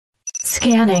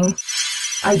Scanning.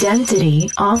 Identity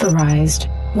authorized.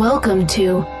 Welcome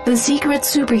to the Secret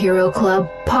Superhero Club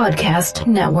Podcast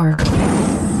Network.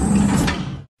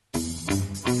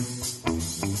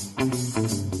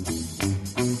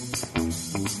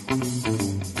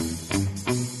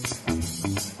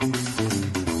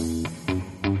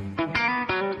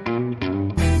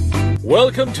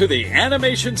 Welcome to the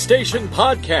Animation Station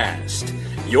Podcast,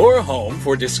 your home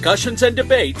for discussions and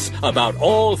debates about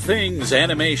all things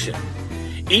animation.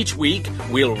 Each week,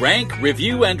 we'll rank,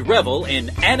 review, and revel in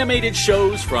animated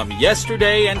shows from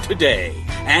yesterday and today,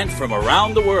 and from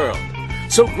around the world.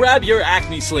 So grab your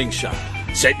Acme slingshot,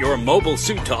 set your mobile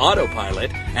suit to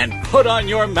autopilot, and put on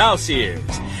your mouse ears.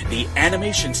 The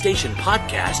Animation Station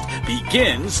Podcast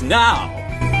begins now.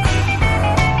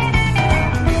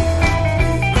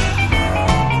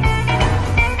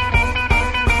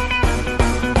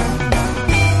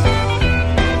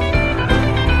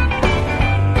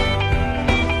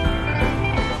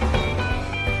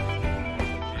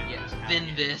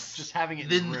 Having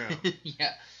it in the room.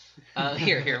 Yeah.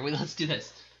 Here. Let's do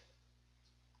this.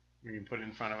 We can put it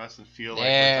in front of us and feel like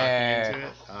we're talking into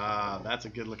it. That's a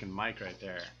good looking mic right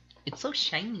there. It's so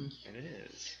shiny. It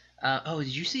is.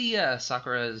 Did you see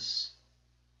Sakura's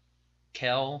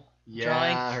Kel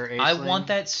drawing? Her Aisling. I want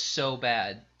that so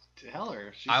bad. Tell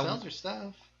her. She sells her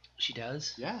stuff. She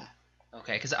does? Yeah.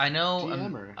 Okay, because I know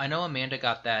DM her. Amanda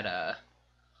got that,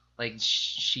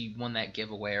 she won that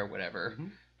giveaway or whatever. Mm-hmm.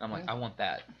 I'm like, I want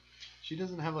that. She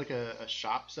doesn't have like a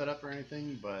shop set up or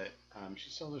anything, but she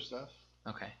sells her stuff.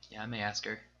 Okay, yeah, I may ask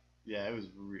her. Yeah, it was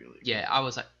really good. Yeah, I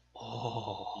was like,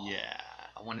 oh. Yeah.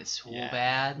 I want it so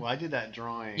bad. Well, I did that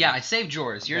drawing. Yeah, I saved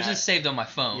yours. Yours is saved on my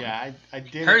phone. Yeah, I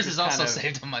did. Hers is also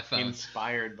saved on my phone.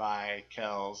 Inspired by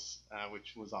Kel's,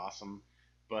 which was awesome.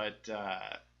 But,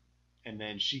 and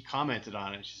then she commented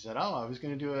on it. She said, I was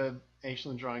going to do a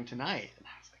Aisling drawing tonight. And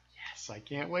I was like, yes, I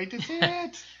can't wait to see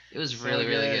it. It was really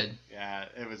good. Yeah,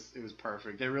 it was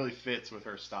perfect. It really fits with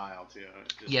her style too.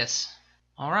 Yes.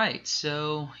 All right,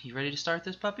 so you ready to start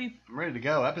this puppy? I'm ready to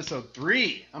go. Episode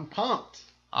 3. I'm pumped.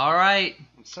 All right.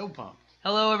 I'm so pumped.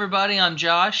 Hello, everybody. I'm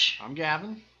Josh. I'm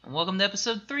Gavin. And welcome to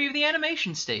episode 3 of the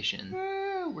Animation Station.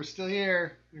 Woo, we're still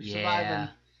here. We're surviving.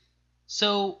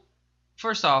 So,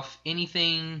 first off,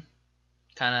 anything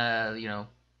kind of,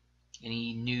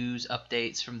 any news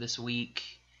updates from this week?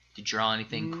 Did you draw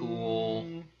anything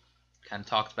cool? Kind of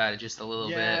talked about it just a little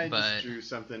bit, but I just drew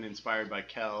something inspired by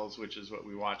Kel's, which is what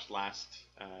we watched last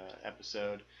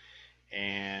episode,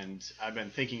 and I've been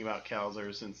thinking about Kel's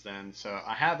ever since then. So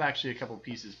I have actually a couple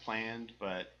pieces planned,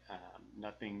 but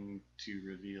nothing to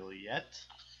reveal yet.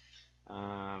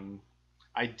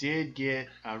 I did get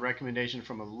a recommendation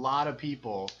from a lot of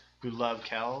people who love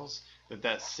Kel's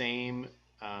that same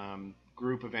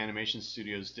group of animation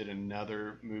studios did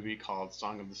another movie called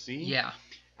Song of the Sea. Yeah.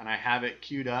 And I have it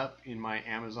queued up in my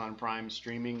Amazon Prime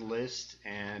streaming list,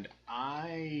 and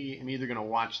I am either going to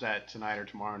watch that tonight or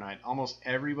tomorrow night. Almost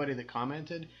everybody that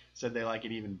commented said they like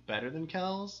it even better than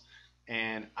Kel's,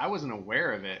 and I wasn't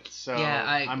aware of it. So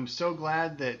I'm so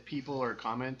glad that people are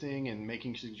commenting and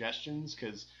making suggestions,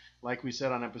 because like we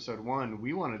said on episode 1,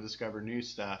 we want to discover new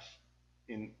stuff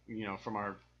from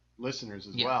our listeners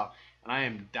as well. And I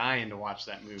am dying to watch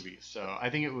that movie. So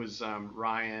I think it was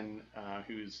Ryan,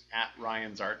 who's at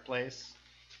Ryan's Art Place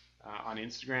on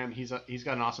Instagram. He's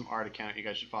got an awesome art account. You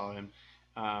guys should follow him.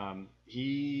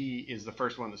 He is the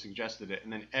first one that suggested it.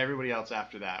 And then everybody else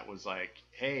after that was like,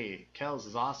 hey, Kel's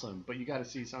is awesome, but you got to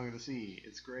see Song of the Sea.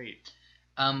 It's great.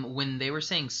 When they were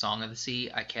saying Song of the Sea,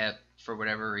 I kept, for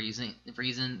whatever reason,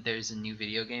 there's a new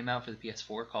video game out for the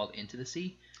PS4 called Into the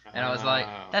Sea. And I was like,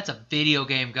 that's a video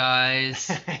game,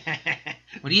 guys.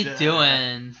 What are you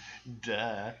doing?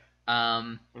 Duh.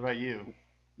 What about you?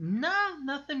 No,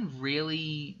 nothing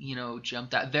really,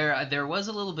 jumped out. There was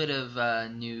a little bit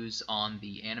of news on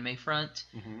the anime front.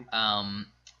 Mm-hmm.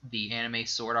 The anime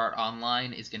Sword Art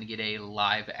Online is going to get a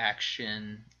live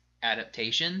action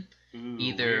adaptation,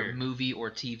 either weird. movie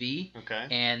or TV. Okay.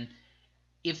 And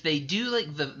if they do,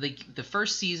 the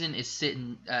first season is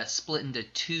split into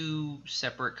 2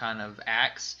 separate kind of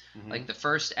acts. Mm-hmm. Like the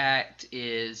first act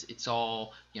it's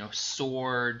all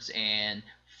swords and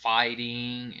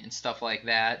fighting and stuff like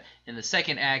that. And the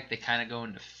second act they kind of go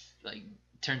into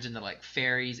turns into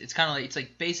fairies. It's kind of it's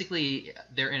basically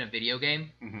they're in a video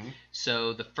game. Mm-hmm.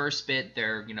 So the first bit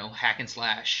they're hack and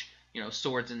slash,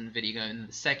 swords in the video game. And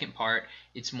the second part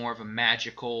it's more of a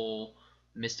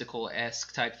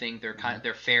mystical-esque type thing.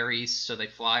 They're fairies, so they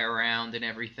fly around and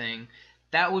everything.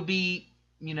 That would be,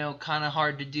 kind of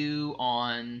hard to do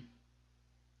on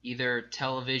either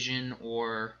television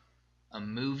or a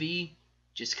movie,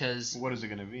 just because What is it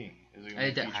going to be? Is it going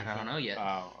to be a feature I don't film? know yet.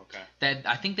 Oh, okay. That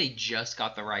I think they just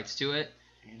got the rights to it,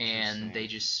 and Interesting. they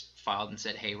just filed and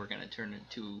said, "Hey, we're going to turn it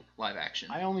into live action."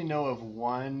 I only know of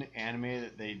one anime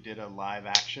that they did a live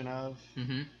action of.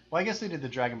 Mm-hmm. Well, I guess they did the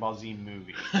Dragon Ball Z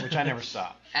movie, which I never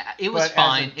saw. It was But as a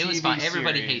fine. It was TV fine.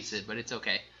 Everybody series- hates it, but it's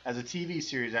okay. As a TV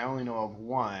series, I only know of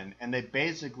one, and they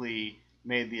basically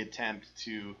made the attempt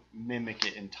to mimic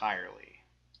it entirely.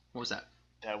 What was that?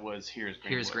 That was Here's Greenwood.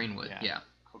 Here's Greenwood. Yeah,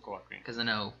 Cocoa Green. because I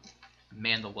know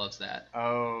Amanda loves that,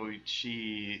 Oh,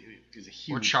 she is a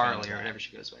huge or Charlie, fan of or that. whatever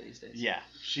she goes by these days. Yeah,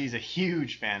 she's a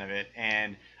huge fan of it,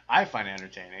 and I find it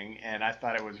entertaining, and I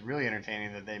thought it was really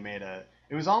entertaining that they made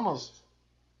it was almost,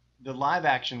 the live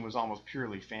action was almost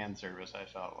purely fan service, I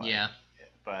felt like. Yeah.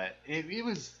 But it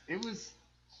was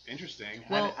interesting.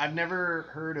 Well- I've never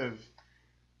heard of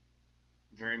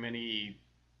very many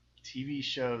TV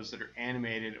shows that are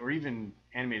animated, or even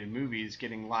animated movies,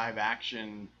 getting live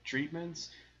action treatments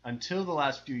until the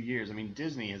last few years. I mean,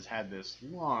 Disney has had this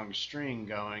long string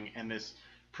going, and this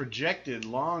projected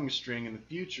long string in the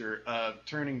future of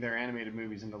turning their animated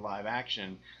movies into live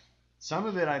action. Some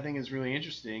of it I think is really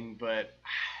interesting, but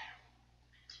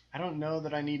I don't know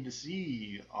that I need to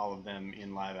see all of them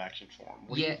in live action form.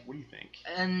 What do you think?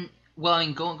 And well, I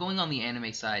mean, going on the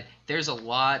anime side, there's a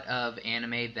lot of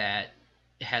anime that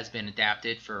has been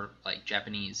adapted for like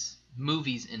Japanese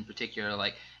movies in particular.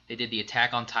 Like they did the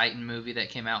Attack on Titan movie that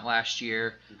came out last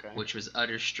year, Okay. which was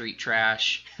utter street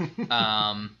trash.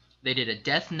 They did a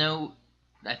Death Note.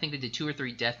 I think they did 2 or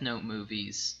 3 Death Note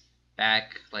movies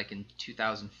back like in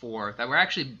 2004 that were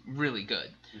actually really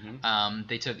good. Mhm.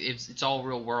 They took it's all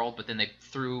real world, but then they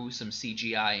threw some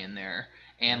CGI in there,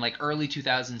 and like early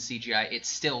 2000s CGI, it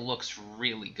still looks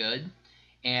really good.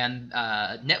 And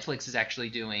Netflix is actually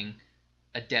doing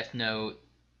a Death Note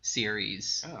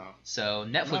series, Oh. so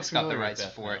not Netflix got the familiar with rights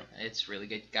Death for Note. it. It's really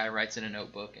good. Guy writes in a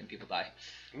notebook and people die.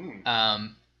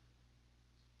 Mm.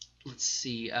 Let's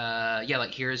see. Yeah,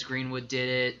 like Here's Greenwood did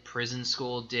it. Prison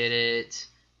School did it.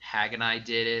 Haganai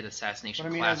did it. Assassination But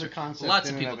I mean, as a Classroom. concept Lots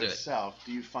in of and people of do it. itself,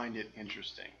 do you find it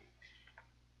interesting?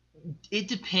 It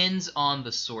depends on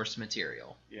the source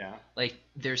material. Yeah. Like,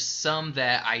 there's some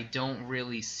that I don't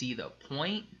really see the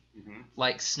point. Mm-hmm.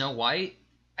 Like Snow White,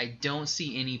 I don't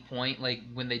see any point. Like,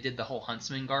 when they did the whole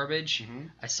Huntsman garbage, Mm-hmm.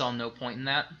 I saw no point in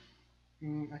that. I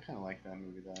kind of like that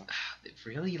movie, though.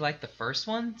 Really? You like the first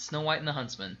one? Snow White and the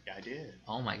Huntsman? Yeah, I did.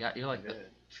 Oh my god, you're like I the did.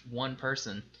 one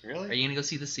person. Really? Are you gonna go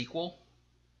see the sequel?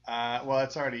 Well,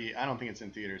 it's already. I don't think it's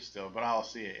in theaters still, but I'll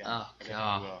see it. Yeah. Oh, I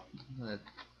definitely God. will.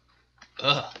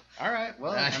 Ugh. All right.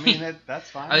 Well, I I mean, that's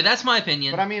fine. I mean, that's my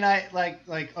opinion. But I mean, I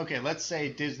like. Okay, let's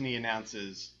say Disney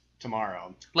announces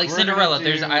tomorrow. Like we're Cinderella,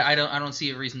 gonna do- I don't see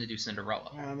a reason to do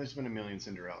Cinderella. Well, there's been a million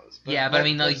Cinderellas. Yeah, but I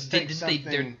mean, like, let's take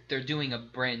they're doing a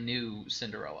brand new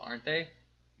Cinderella, aren't they?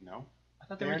 No. I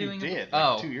thought They they were already doing. did,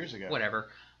 Oh, 2 years ago. whatever.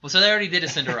 Well, so they already did a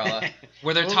Cinderella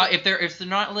where they're Well- if they're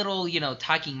not little,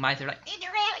 talking mice, they're like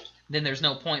Cinderella. Then there's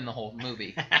no point in the whole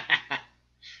movie.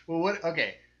 Well, what?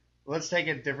 Okay, let's take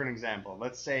a different example.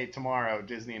 Let's say tomorrow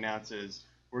Disney announces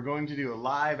we're going to do a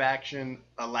live-action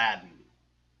Aladdin.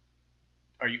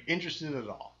 Are you interested at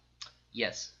all?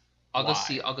 Yes, I'll Why?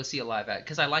 go see a live act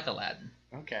because I like Aladdin.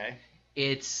 Okay.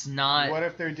 It's not What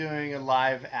if they're doing a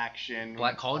live-action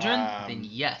Black Cauldron. Then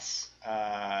yes.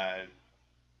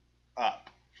 Up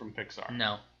from Pixar?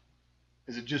 No.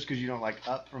 Is it just because you don't like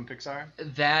Up from Pixar?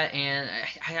 That and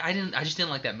I just didn't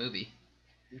like that movie.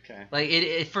 Okay. Like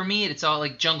it for me, it's all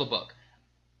like Jungle Book.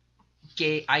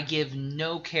 I give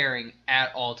no caring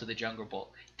at all to the Jungle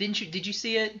Book. Did you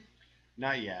see it?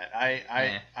 Not yet.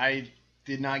 Eh. I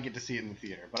did not get to see it in the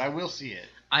theater, but I will see it.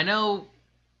 I know.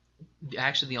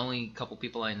 Actually, the only couple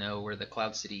people I know were the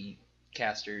Cloud City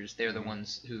casters. They're the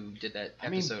ones who did that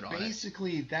episode on it.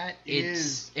 Basically, that It's-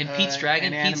 is in Pete's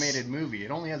Dragon, an Pete's- animated movie.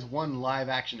 It only has one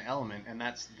live-action element, and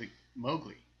that's the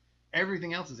Mowgli.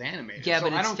 Everything else is animated. Yeah, so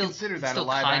but I it's don't still, consider it's that still a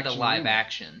live kind of action. live movie.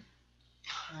 action.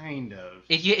 Kind of.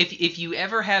 If you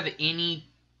ever have any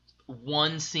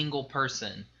one single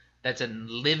person that's a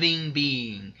living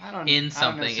being I don't- I in don't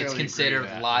something, it's necessarily considered agree with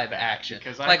that, live action.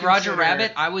 because I Like Roger consider-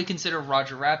 Rabbit, I would consider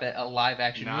Roger Rabbit a live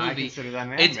action No, I movie. consider that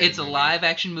an It's animated a movie. live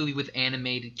action movie with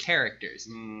animated characters.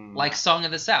 Like Song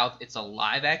of the South, it's a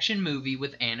live action movie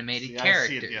with animated See,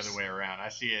 characters. I see it the other way around. I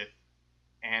see it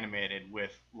animated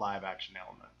with live action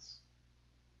elements.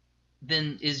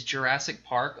 Then is Jurassic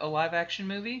Park a live action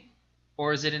movie,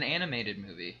 or is it an animated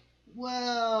movie?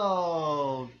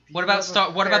 Well, What about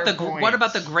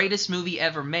the greatest movie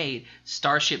ever made,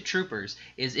 Starship Troopers?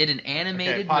 Is it an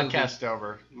animated okay, movie? podcast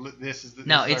over. This is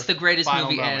No, this is it's our the greatest final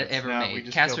movie moments. ever No, we made.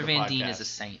 just Casper killed the Van Dien podcast. is a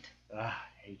saint. I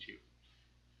hate you.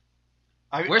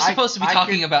 We're supposed to be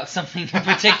talking about something in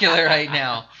particular right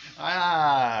now.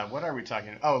 What are we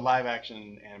talking? Oh, live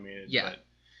action animated. Yeah. But...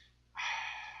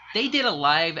 They did a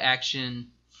live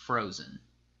action Frozen.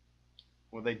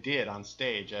 Well, they did on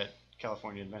stage at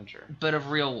California Adventure. But a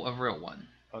real one.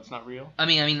 Oh, it's not real? I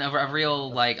mean a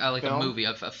real like film? a movie,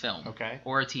 a film. Okay.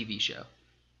 Or a TV show.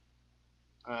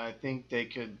 I think they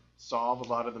could solve a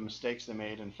lot of the mistakes they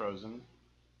made in Frozen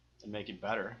and make it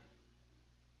better.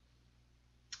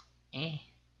 I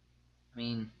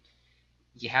mean,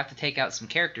 you have to take out some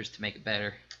characters to make it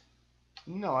better.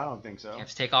 No, I don't think so. You have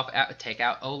to take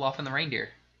out Olaf and the reindeer.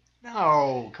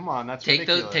 No, come on, that's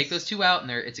ridiculous. Take those two out, and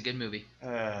it's a good movie.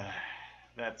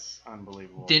 That's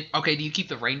unbelievable. Do you keep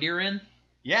the reindeer in?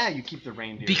 Yeah, you keep the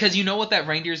reindeer. Because you know what that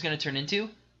reindeer is going to turn into?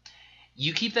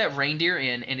 You keep that reindeer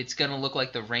in, and it's going to look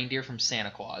like the reindeer from Santa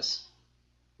Claus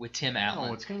with Tim Allen.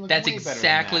 No, it's going to look That's way better than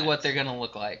exactly that. what they're going to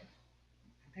look like.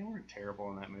 They weren't terrible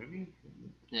in that movie.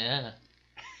 Yeah.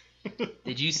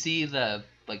 Did you see the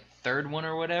third one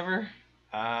or whatever?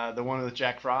 The one with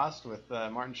Jack Frost with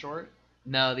Martin Short?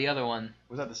 No, the other one.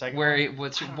 Was that the second where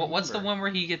one? What's the one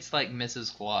where he gets like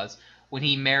Mrs. Claus when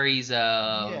he marries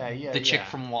the chick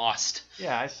from Lost?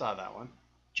 Yeah, I saw that one.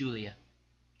 Juliet.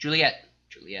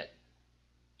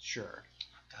 Sure.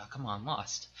 Oh, come on,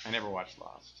 Lost. I never watched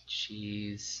Lost.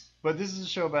 Jeez. But this is a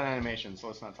show about animation, so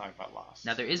let's not talk about Lost.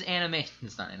 Now there is animation.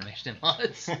 It's not animation in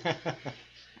Lost.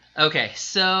 Okay,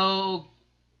 so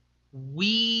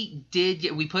we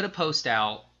put a post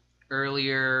out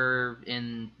earlier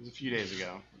in. It was a few days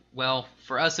ago. Well,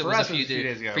 for us it was a few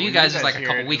days ago. For you When guys, it was like a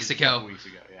couple weeks ago.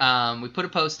 Yeah. We put a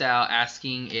post out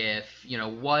asking if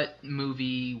what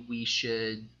movie we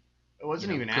should. It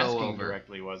wasn't even asking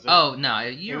directly, was it? Oh no,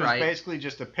 you're right. It was basically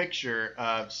just a picture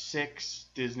of 6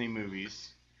 Disney movies.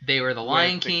 They were The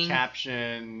Lion with King, the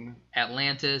caption,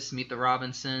 Atlantis, Meet the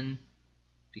Robinson,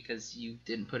 because you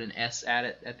didn't put an S at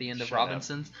it at the end of Shut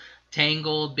Robinsons. Up.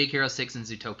 Tangled, Big Hero 6, and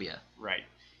Zootopia. Right.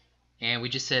 And we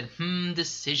just said,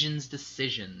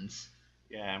 decisions.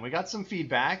 Yeah, and we got some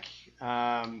feedback.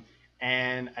 And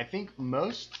I think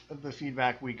most of the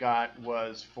feedback we got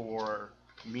was for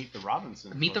Meet the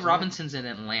Robinsons. Meet the Robinsons in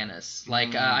Atlantis.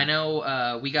 I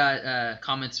know we got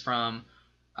comments from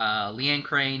Leanne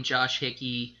Crane, Josh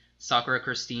Hickey, Sakura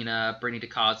Christina, Brittany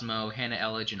DeCosmo, Hannah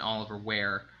Elledge, and Oliver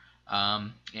Ware.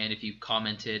 And if you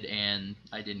commented and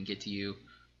I didn't get to you,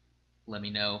 let me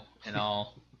know, and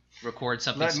I'll record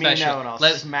something special. Let me know, and I'll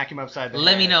smack him upside the head.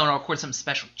 Let me know, and I'll record something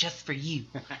special just for you.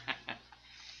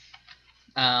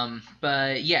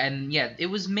 But yeah, it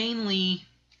was mainly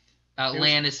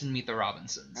Atlantis and Meet the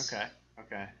Robinsons.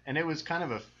 Okay. And it was kind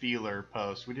of a feeler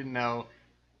post. We didn't know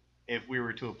if we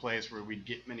were to a place where we'd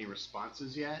get many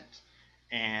responses yet.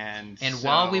 And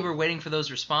while we were waiting for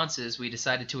those responses, we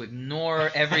decided to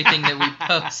ignore everything that we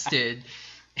posted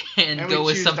and go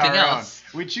with something else.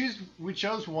 We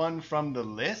chose one from the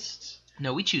list.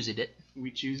 No, we choosed it.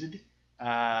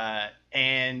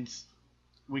 And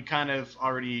we kind of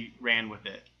already ran with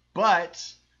it.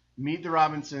 But Meet the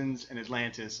Robinsons and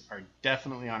Atlantis are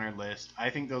definitely on our list. I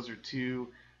think those are 2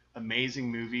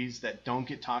 amazing movies that don't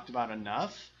get talked about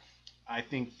enough. I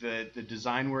think that the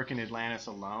design work in Atlantis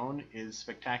alone is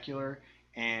spectacular,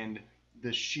 and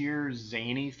the sheer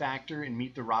zany factor in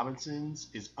Meet the Robinsons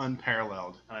is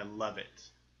unparalleled, and I love it.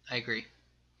 I agree.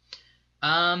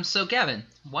 So Gavin,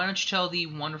 why don't you tell the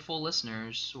wonderful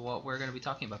listeners what we're going to be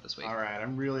talking about this week? All right,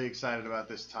 I'm really excited about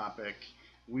this topic.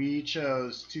 We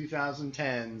chose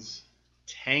 2010's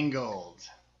Tangled.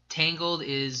 Tangled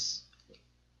is,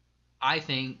 I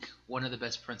think, one of the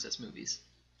best princess movies.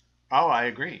 Oh, I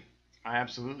agree. I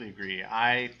absolutely agree.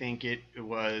 I think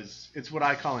it's what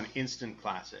I call an instant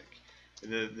classic.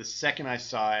 The second I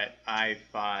saw it, I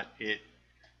thought it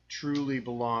truly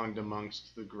belonged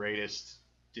amongst the greatest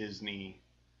Disney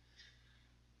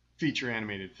feature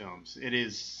animated films. It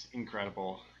is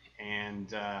incredible. And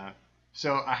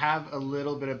so I have a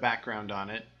little bit of background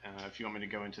on it, if you want me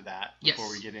to go into that before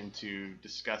we get into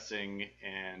discussing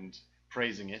and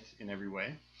praising it in every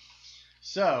way.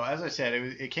 So, as I said,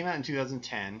 it came out in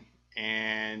 2010,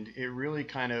 and it really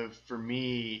kind of, for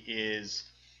me, is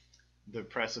the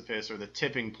precipice or the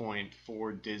tipping point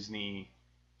for Disney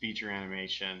feature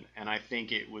animation. And I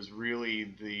think it was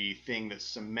really the thing that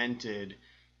cemented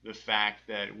the fact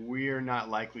that we're not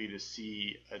likely to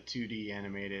see a 2D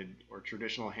animated or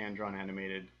traditional hand-drawn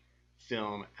animated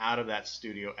film out of that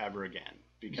studio ever again,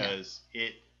 because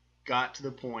it got to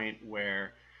the point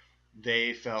where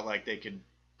they felt like they could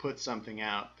put something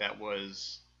out that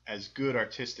was as good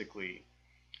artistically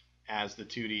as the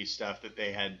 2D stuff that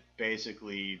they had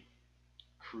basically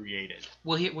created.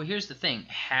 Well, here's the thing.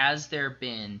 Has there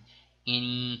been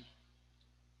any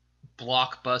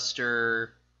blockbuster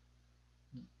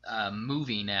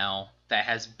movie now that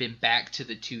has been back to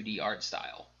the 2D art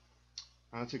style?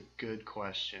 That's a good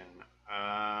question.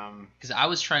 Because I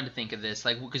was trying to think of this,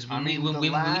 like, because when we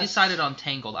last... decided on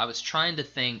Tangled, I was trying to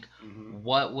think Mm-hmm.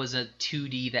 what was a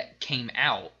 2D that came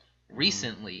out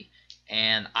recently,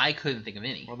 and I couldn't think of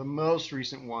any. Well, the most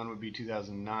recent one would be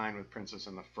 2009 with Princess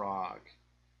and the Frog.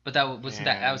 But that wasn't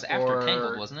that was after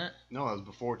Tangled, wasn't it? No, it was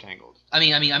before Tangled. I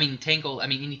mean Tangled. I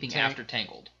mean anything after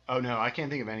Tangled. Oh no, I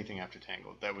can't think of anything after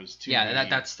Tangled. That was 2D. Yeah,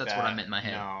 that's what I meant in my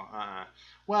head. No,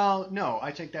 Well, no,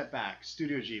 I take that back.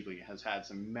 Studio Ghibli has had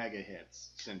some mega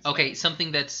hits since. Okay,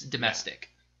 something that's domestic.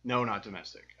 Yeah. No, not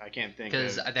domestic. I can't think.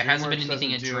 Because there DreamWorks hasn't been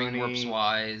anything in DreamWorks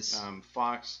wise.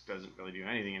 Fox doesn't really do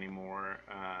anything anymore.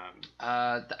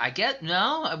 I get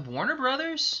no Warner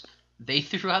Brothers. They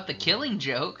threw out The Killing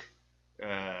Joke.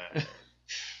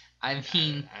 I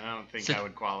mean, I don't think I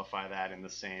would qualify that in the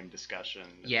same discussion.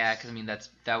 Yeah, because I mean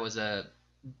that was a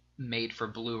made for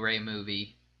Blu-ray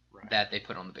movie that they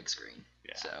put on the big screen.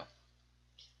 Yeah.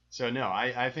 So no,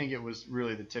 I think it was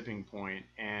really the tipping point,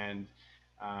 and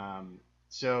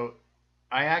so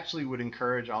I actually would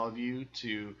encourage all of you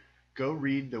to go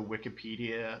read the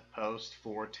Wikipedia post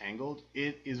for Tangled.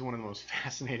 It is one of the most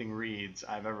fascinating reads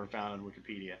I've ever found on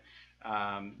Wikipedia.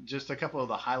 Just a couple of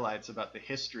the highlights about the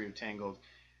history of Tangled.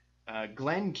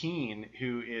 Glenn Keane,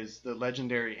 who is the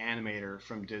legendary animator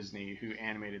from Disney, who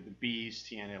animated The Beast,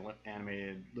 he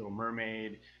animated Little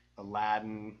Mermaid,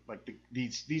 Aladdin, like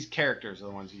these characters are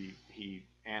the ones he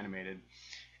animated.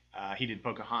 He did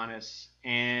Pocahontas,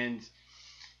 and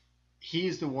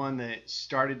he's the one that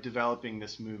started developing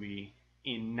this movie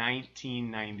in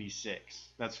 1996.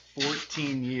 That's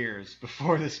 14 years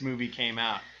before this movie came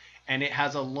out. And it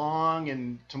has a long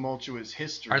and tumultuous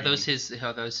history. Are those his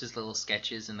little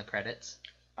sketches in the credits?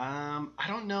 I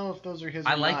don't know if those are his.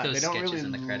 I like not. those they don't sketches really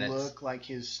in the credits. Look like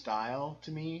his style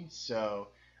to me, so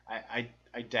I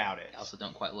doubt it. They also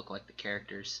don't quite look like the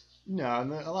characters. No,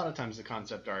 and a lot of times the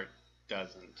concept art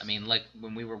doesn't. I mean, like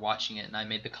when we were watching it, and I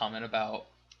made the comment about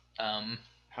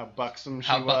how buxom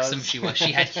she was.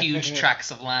 She had huge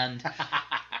tracts of land.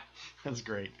 That's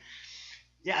great.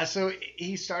 Yeah, so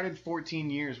he started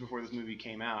 14 years before this movie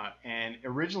came out, and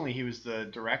originally he was the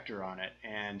director on it,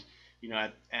 and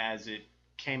as it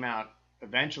came out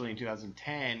eventually in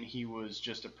 2010, he was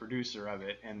just a producer of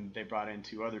it, and they brought in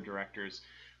 2 other directors,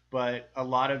 but a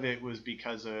lot of it was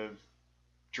because of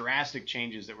drastic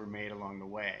changes that were made along the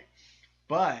way.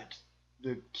 But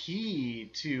the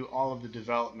key to all of the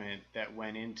development that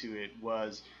went into it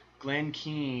was Glenn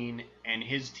Keane and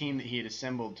his team that he had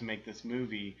assembled to make this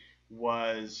movie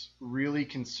was really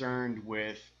concerned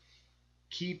with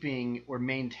keeping or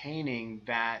maintaining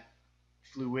that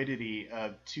fluidity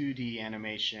of 2D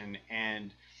animation.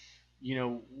 And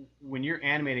when you're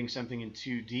animating something in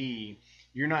 2D,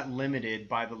 you're not limited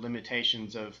by the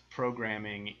limitations of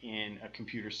programming in a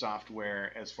computer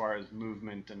software as far as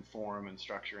movement and form and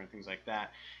structure and things like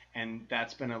that. And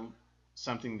that's been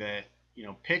something that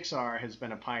Pixar has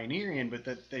been a pioneer in, but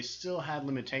that they still had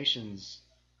limitations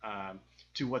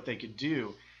to what they could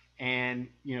do. And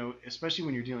especially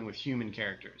when you're dealing with human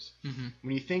characters. Mm-hmm.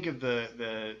 When you think of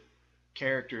the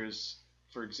characters,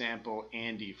 for example,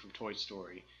 Andy from Toy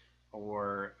Story,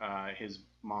 or his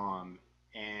mom,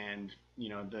 and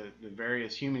the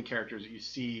various human characters that you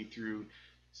see through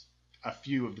a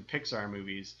few of the Pixar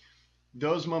movies,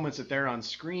 those moments that they're on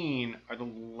screen are the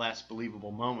less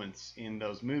believable moments in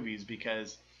those movies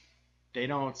because they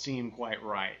don't seem quite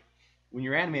right. When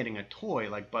you're animating a toy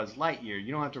like Buzz Lightyear,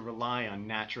 you don't have to rely on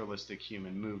naturalistic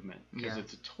human movement because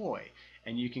it's a toy,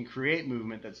 and you can create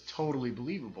movement that's totally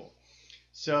believable.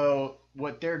 So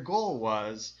what their goal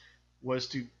was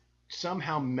to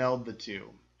somehow meld the two,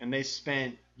 and they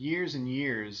spent years and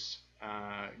years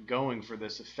going for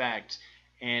this effect,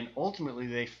 and ultimately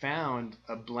they found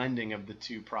a blending of the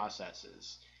two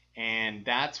processes, and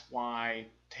that's why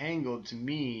Tangled to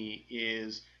me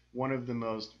is one of the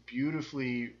most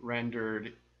beautifully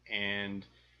rendered and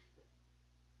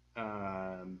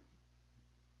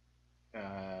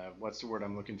what's the word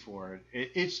I'm looking for?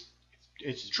 It's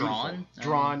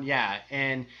drawn, yeah,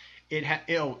 and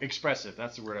expressive.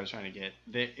 That's the word I was trying to get.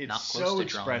 It's so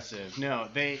expressive. No,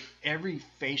 every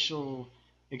facial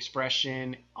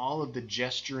expression, all of the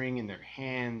gesturing in their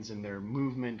hands and their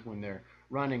movement when they're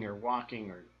running or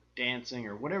walking or dancing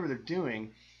or whatever they're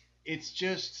doing, it's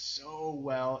just so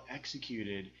well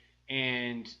executed.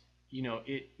 And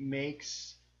it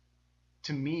makes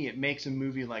a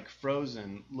movie like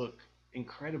Frozen look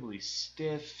incredibly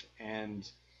stiff and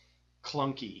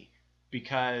clunky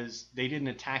because they didn't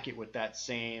attack it with that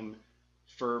same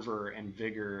fervor and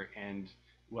vigor and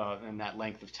well, and that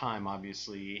length of time,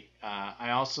 obviously.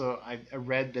 I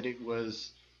read that it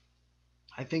was,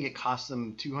 I think it cost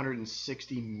them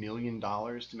 $260 million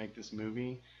to make this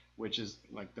movie, which is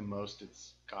like the most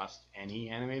it's cost any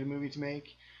animated movie to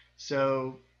make.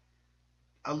 So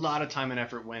a lot of time and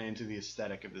effort went into the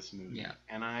aesthetic of this movie. Yeah.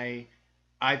 And I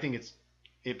think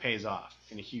it pays off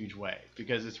in a huge way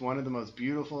because it's one of the most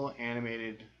beautiful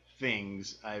animated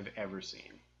things I've ever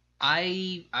seen.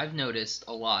 I've noticed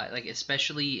a lot, like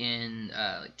especially in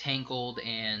like Tangled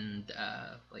and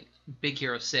like Big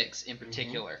Hero 6 in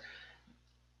particular.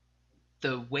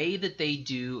 The way that they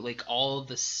do like all of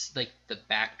this, like the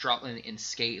backdrop and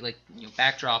skate, like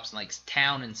backdrops and like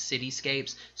town and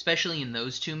cityscapes, especially in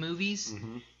those two movies,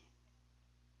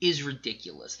 is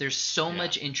ridiculous. There's so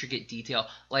much intricate detail.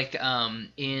 Like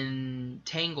in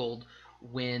Tangled,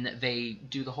 when they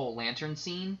do the whole lantern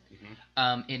scene,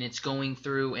 and it's going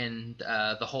through and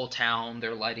the whole town,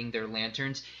 they're lighting their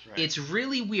lanterns. Right. It's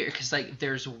really weird because like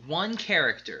there's one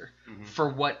character for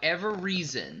whatever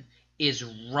reason is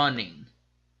running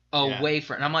away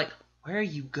from it. And I'm like, where are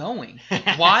you going?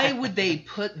 Why would they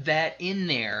put that in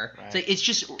there? Right. It's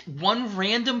just one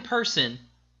random person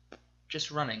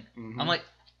just running. I'm like,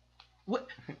 what?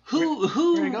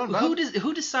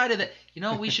 Who decided that?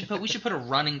 We should put a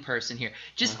running person here.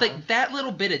 Just like that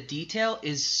little bit of detail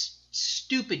is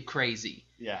stupid crazy.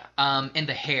 Yeah. And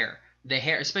the hair,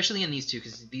 especially in these two,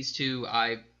 because these two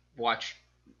I watch,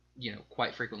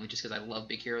 quite frequently, just because I love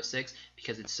Big Hero 6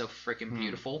 because it's so freaking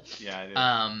beautiful. Yeah, it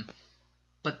is.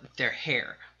 But their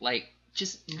hair, like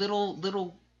just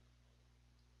little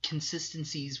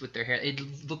consistencies with their hair, it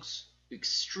looks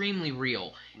extremely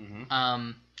real.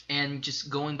 And just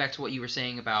going back to what you were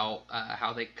saying about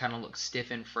how they kind of look stiff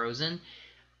and frozen,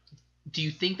 do you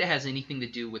think that has anything to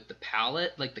do with the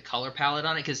palette, like the color palette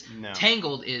on it? Because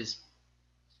Tangled is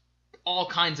all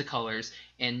kinds of colors,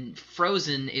 and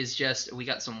Frozen is just, we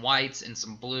got some whites and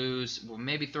some blues. We'll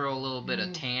maybe throw a little bit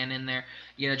of tan in there.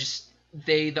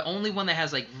 The only one that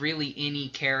has like really any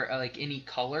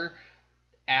color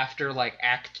after like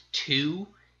Act 2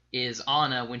 is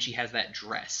Anna when she has that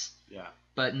dress. Yeah.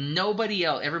 But nobody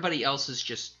else, everybody else is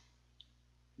just,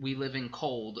 we live in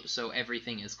cold, so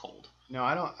everything is cold. No,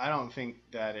 I don't think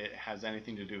that it has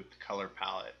anything to do with the color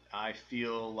palette. I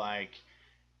feel like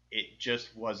it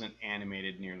just wasn't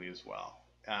animated nearly as well.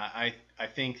 I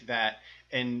think that,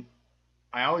 and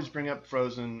I always bring up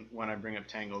Frozen when I bring up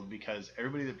Tangled because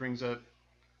everybody that brings up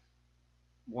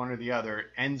one or the other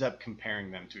ends up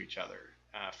comparing them to each other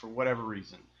for whatever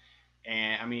reason.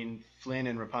 And I mean, Flynn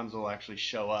and Rapunzel actually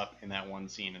show up in that one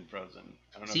scene in Frozen.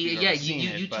 I don't know if you've ever seen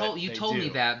it, you told me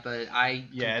that, but I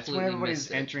it's when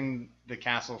everybody's entering the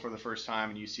castle for the first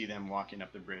time and you see them walking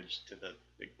up the bridge to the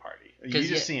big party. You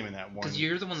just see them in that one. Because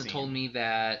you're the one that told me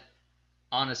that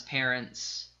Anna's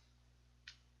parents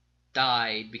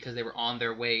died because they were on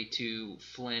their way to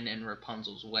Flynn and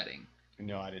Rapunzel's wedding.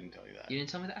 No, I didn't tell you that. You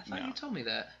didn't tell me that? I thought you told me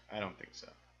that. I don't think so.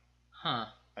 Huh.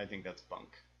 I think that's bunk.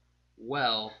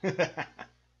 Well,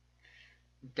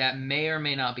 that may or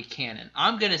may not be canon.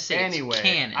 I'm going to say it's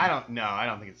canon. I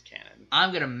don't think it's canon. I'm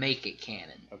going to make it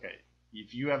canon. Okay.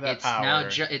 If you have that power,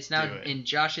 it's now in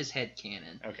Josh's head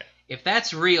canon. Okay. If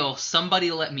that's real,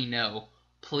 somebody let me know,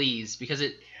 please, because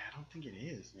it... Yeah, I don't think it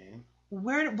is, man.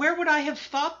 Where would I have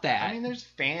thought that? I mean, there's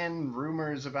fan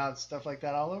rumors about stuff like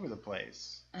that all over the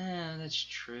place. That's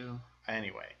true.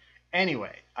 Anyway,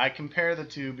 I compare the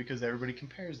two because everybody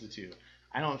compares the two.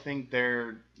 I don't think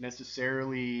they're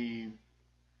necessarily,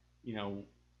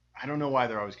 I don't know why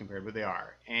they're always compared, but they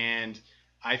are. And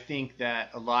I think that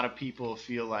a lot of people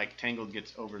feel like Tangled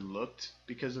gets overlooked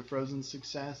because of Frozen's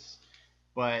success,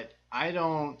 but I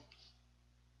don't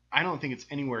think it's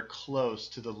anywhere close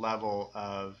to the level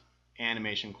of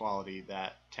animation quality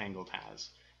that Tangled has.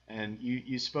 And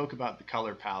you spoke about the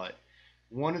color palette.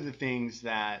 One of the things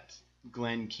that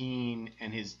Glenn Keane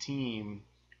and his team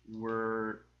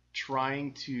were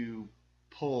trying to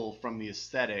pull from the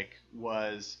aesthetic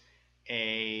was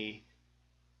a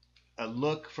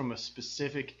look from a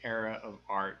specific era of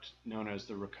art known as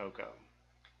the Rococo.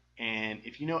 And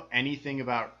if you know anything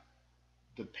about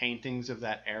the paintings of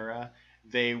that era,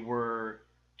 they were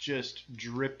just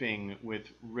dripping with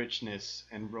richness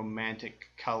and romantic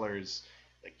colors,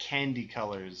 like candy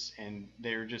colors, and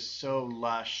they were just so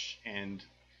lush and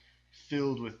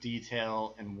filled with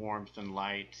detail and warmth and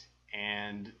light.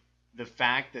 And the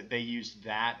fact that they used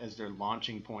that as their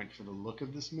launching point for the look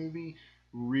of this movie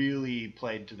really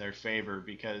played to their favor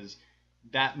because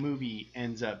that movie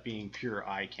ends up being pure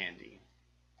eye candy.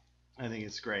 I think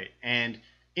it's great. And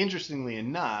interestingly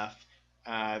enough,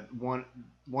 one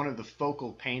of the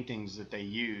focal paintings that they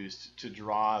used to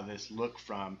draw this look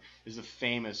from is a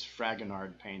famous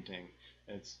Fragonard painting.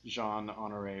 It's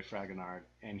Jean-Honoré Fragonard,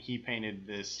 and he painted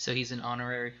this. So he's an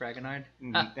honorary Fragonard?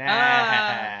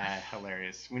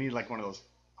 Hilarious. We need like one of those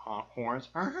horns.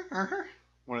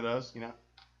 One of those, you know?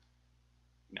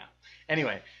 No.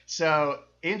 Anyway, so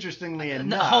interestingly enough.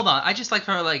 No, hold on. I just like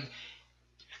for like.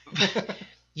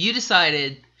 You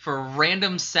decided for a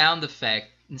random sound effect,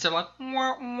 instead of like.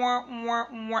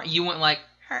 You went like.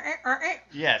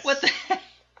 Yes. What the heck?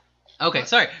 Okay,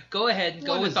 sorry. Go ahead.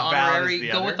 Go One with is the valid honorary. as the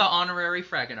Go other. with the honorary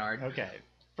Fragonard. Okay.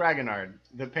 Fragonard,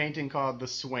 the painting called The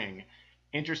Swing.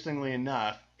 Interestingly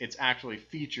enough, it's actually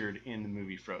featured in the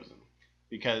movie Frozen.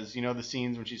 Because, you know, the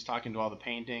scenes when she's talking to all the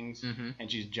paintings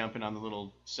and she's jumping on the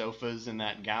little sofas in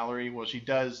that gallery? Well, she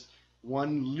does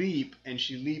one leap, and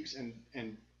she leaps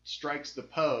and strikes the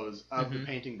pose of the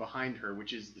painting behind her,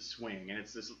 which is the swing. And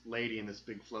it's this lady in this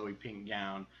big flowy pink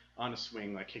gown on a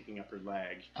swing, like kicking up her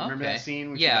leg. Remember that scene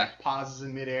when she like pauses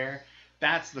in midair?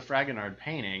 That's the Fragonard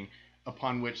painting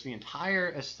upon which the entire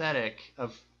aesthetic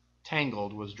of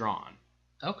Tangled was drawn.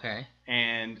 Okay.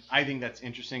 And I think that's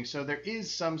interesting. So there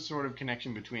is some sort of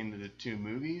connection between the two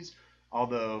movies,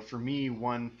 although for me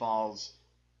one falls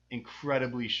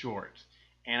incredibly short.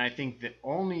 And I think the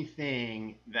only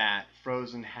thing that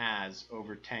Frozen has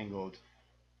over Tangled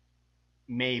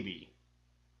maybe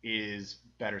is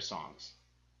better songs.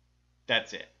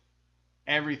 That's it.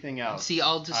 Everything else, see,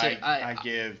 I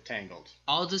give Tangled.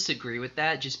 I'll disagree with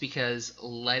that just because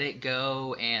Let It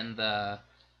Go and the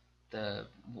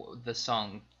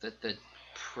song that the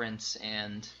Prince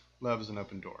and Love is an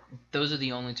Open Door. Those are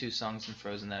the only two songs in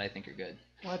Frozen that I think are good.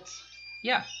 What?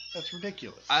 Yeah. That's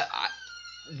ridiculous.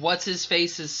 What's his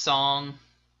face's song?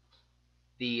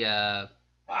 The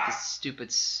stupid.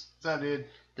 What's up, dude?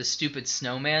 The stupid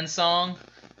snowman song.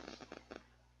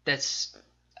 That's.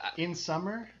 In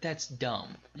Summer? That's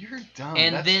dumb. You're dumb.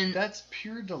 And that's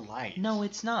pure delight. No,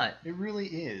 it's not. It really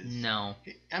is. No.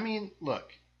 I mean,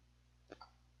 look.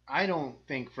 I don't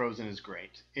think Frozen is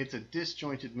great. It's a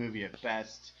disjointed movie at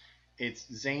best.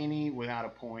 It's zany without a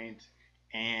point,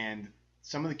 and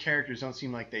some of the characters don't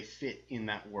seem like they fit in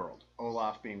that world.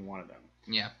 Olaf being one of them.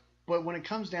 Yeah. But when it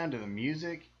comes down to the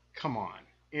music, come on.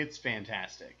 It's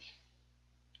fantastic.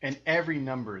 And every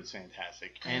number is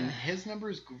fantastic. And his number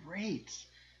is great.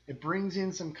 It brings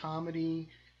in some comedy.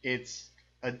 It's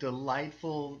a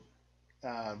delightful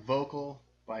vocal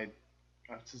by,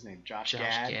 what's his name? Josh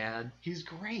Gad. He's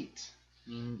great. I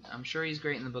mean, I'm sure he's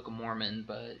great in the Book of Mormon,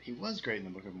 but... He was great in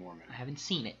the Book of Mormon. I haven't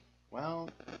seen it. Well,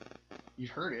 you've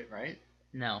heard it, right?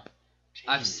 No.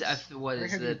 Jeez. What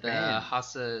is it? The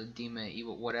Hasa Dima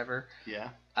Evil, whatever. Yeah.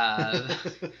 I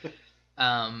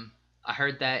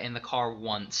heard that in the car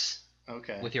once.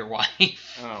 Okay. With your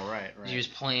wife. Oh, right. You was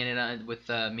playing it with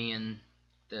me and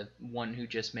the one who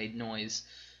just made noise.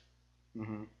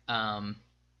 Mm-hmm.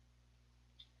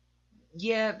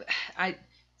 Yeah, I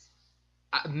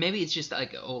maybe it's just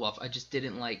like Olaf. I just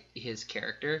didn't like his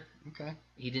character. Okay.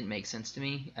 He didn't make sense to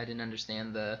me. I didn't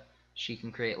understand the she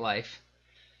can create life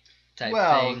type thing.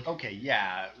 Well, okay,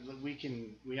 yeah,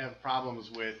 we have problems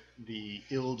with the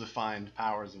ill-defined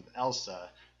powers of Elsa,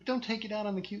 but don't take it out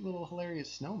on the cute little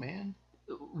hilarious snowman.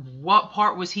 What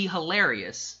part was he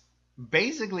hilarious?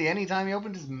 Basically, anytime he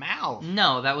opened his mouth.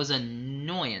 No, that was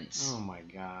annoyance. Oh my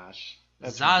gosh.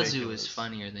 That's Zazu ridiculous. is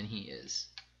funnier than he is.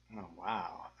 Oh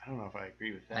wow, I don't know if I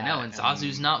agree with that. I know, and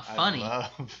Zazu's not funny. I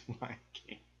love my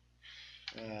game.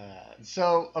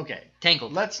 So, okay.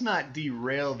 Tangled. Let's not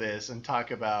derail this and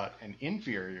talk about an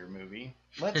inferior movie.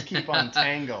 Let's keep on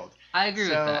Tangled. I agree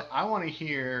with that. So, I want to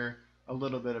hear a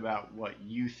little bit about what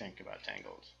you think about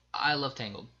Tangled. I love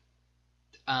Tangled.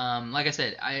 Like I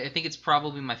said, I think it's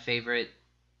probably my favorite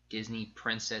Disney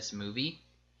princess movie.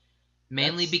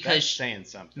 Mainly because saying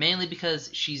something. Mainly because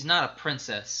she's not a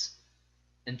princess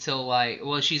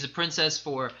until she's a princess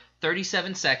for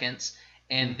 37 seconds.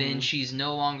 And then she's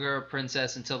no longer a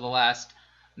princess until the last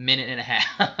minute and a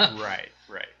half. Right.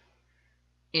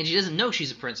 And she doesn't know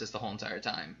she's a princess the whole entire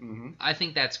time. Mm-hmm. I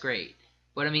think that's great.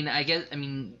 But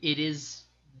it is,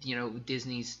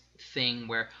 Disney's thing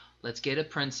where let's get a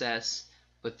princess,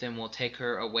 but then we'll take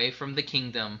her away from the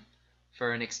kingdom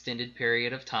for an extended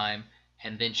period of time,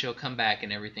 and then she'll come back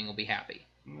and everything will be happy.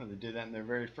 Well, they did that in their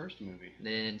very first movie.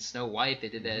 Then in Snow White, they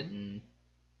did that in...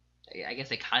 I guess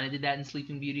they kind of did that in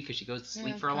Sleeping Beauty because she goes to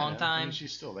sleep for a long time. I mean,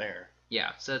 she's still there.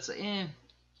 Yeah, so it's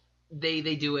they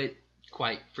do it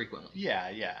quite frequently.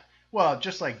 Yeah. Well,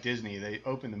 just like Disney, they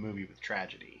open the movie with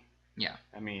tragedy. Yeah.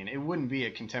 I mean, it wouldn't be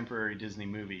a contemporary Disney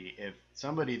movie if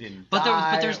somebody didn't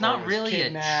die. But there's or not was really a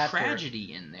kidnapped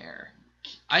tragedy in there.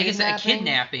 I guess a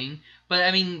kidnapping, but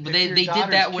I mean they did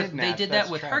that with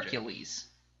tragic. Hercules,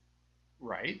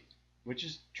 right? Which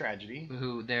is tragedy.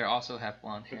 Who they also have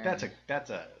blonde hair. But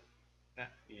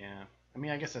yeah. I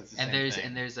mean, I guess that's the same thing.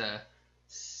 And there's a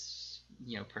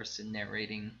person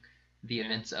narrating the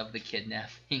events of the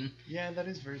kidnapping. Yeah, that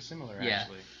is very similar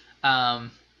actually.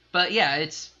 But yeah,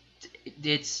 it's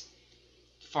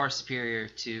far superior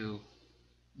to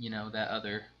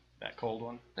that cold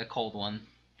one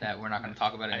that we're not going to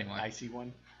talk about anymore. Icy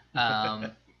one.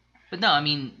 But no, I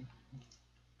mean,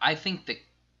 I think the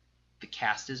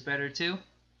cast is better too.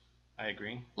 I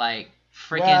agree. Like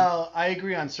freaking. Well, I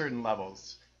agree on certain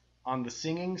levels. On the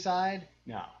singing side,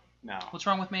 no. What's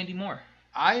wrong with Mandy Moore?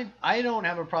 I don't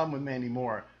have a problem with Mandy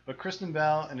Moore, but Kristen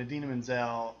Bell and Idina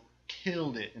Menzel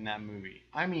killed it in that movie.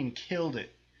 I mean, killed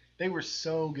it. They were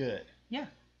so good. Yeah.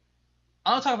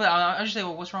 I'll talk about. I'll just say,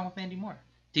 well, what's wrong with Mandy Moore?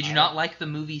 Did you not like the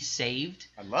movie Saved?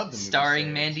 I love the movie starring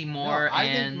Saved. Mandy Moore. I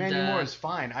think Mandy Moore is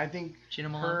fine. I think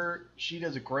Gina she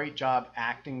does a great job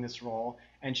acting this role,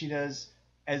 and she does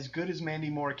as good as Mandy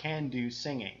Moore can do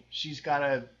singing. She's got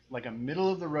a middle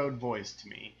of the road voice to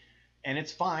me, and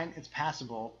it's fine. It's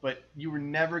passable, but you were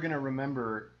never gonna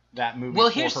remember that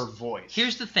movie for her voice.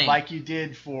 Here's the thing. Like you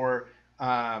did for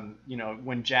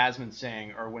when Jasmine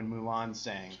sang or when Mulan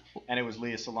sang, and it was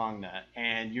Lea Salonga,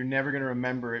 and you're never going to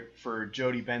remember it for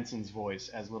Jodie Benson's voice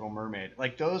as Little Mermaid.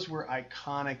 Like, those were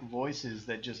iconic voices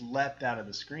that just leapt out of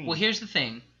the screen. Well, here's the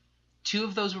thing. 2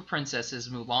 of those were princesses.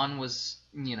 Mulan was,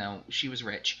 she was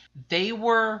rich. They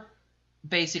were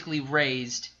basically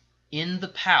raised in the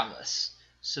palace,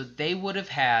 so they would have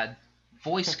had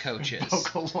voice coaches.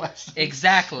 Vocal lessons.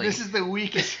 Exactly. This is the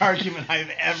weakest argument I've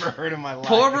ever heard in my life.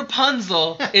 Poor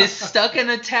Rapunzel is stuck in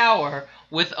a tower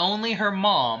with only her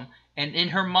mom, and in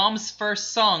her mom's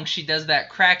first song, she does that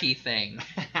cracky thing.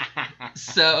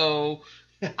 So,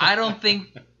 I don't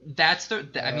think that's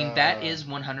that is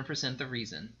 100% the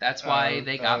reason. That's why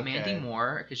they got Mandy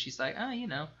Moore, because she's like,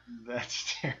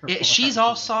 That's terrible. She's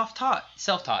all self-taught,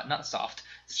 not soft.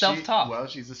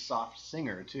 Self-taught. She's a soft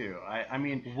singer too. I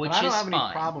mean, which I don't is have fine.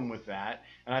 any problem with that.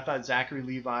 And I thought Zachary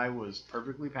Levi was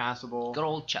perfectly passable. Good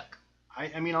old Chuck.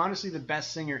 I mean, honestly, the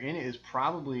best singer in it is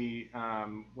probably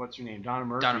what's her name, Donna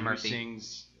Murphy, who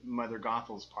sings Mother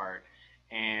Gothel's part.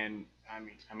 And I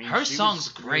mean, her song's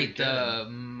great. Really the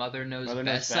Mother Knows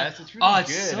Best. It's really good.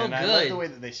 So and good. I love the way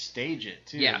that they stage it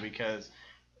too, yeah. because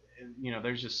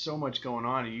there's just so much going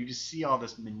on, and you just see all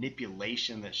this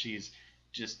manipulation that she's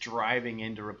just driving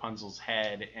into Rapunzel's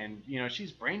head, and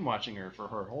she's brainwashing her for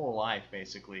her whole life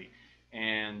basically,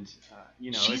 and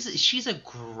she's a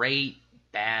great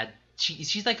bad.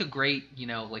 She's like a great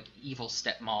evil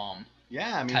stepmom.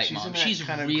 Yeah, I mean she's mom. in that she's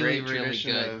kind of really great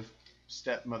tradition good. Of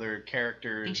stepmother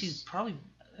characters. I think she's probably.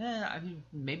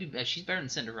 Maybe she's better than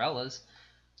Cinderella's.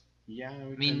 Yeah,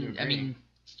 I mean,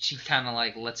 she kind of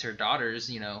lets her daughters,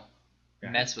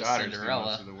 mess with Cinderella.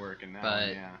 Most of the work in that but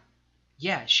one,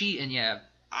 yeah,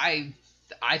 I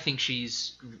think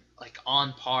she's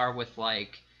on par with I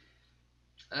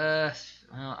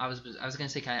was gonna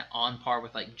say kind of on par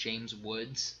with James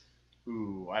Woods.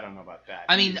 Ooh, I don't know about that.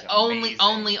 I mean, only.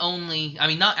 I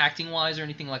mean, not acting wise or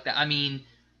anything like that. I mean,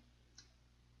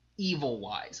 evil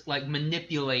wise,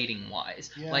 manipulating wise,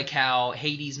 like how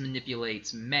Hades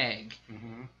manipulates Meg.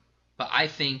 Mm-hmm. But I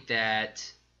think that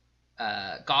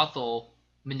Gothel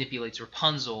manipulates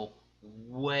Rapunzel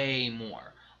way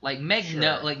more. Meg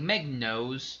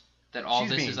knows that all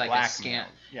She's this is a scam.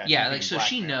 Yeah, so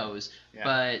she knows. Yeah.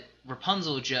 But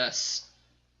Rapunzel just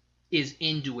is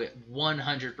into it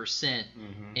 100%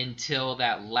 until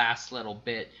that last little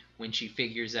bit when she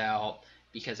figures out,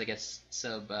 because I guess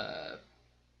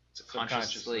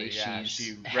subconsciously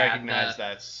she recognized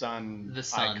that sun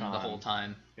icon the whole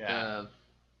time. Yeah. The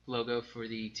logo for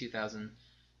the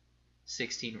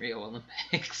 2016 Rio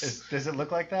Olympics. Does it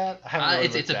look like that?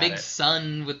 It's a big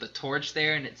sun with the torch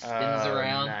there, and it spins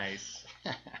around. Nice.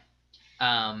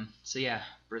 So yeah,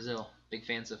 Brazil, big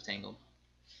fans of Tangled.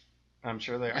 I'm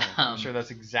sure they are. I'm sure that's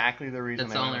exactly the reason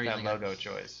they went with that logo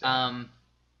choice. I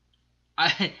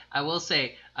will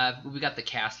say, we got the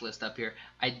cast list up here.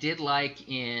 I did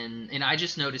and I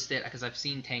just noticed it because I've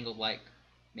seen Tangled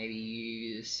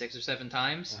maybe 6 or 7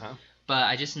 times, but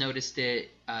I just noticed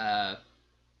it, and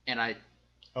I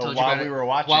told you about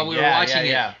it while we were watching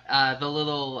it. The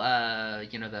little,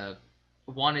 the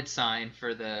wanted sign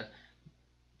for the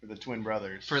twin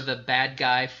brothers, for the bad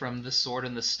guy from The Sword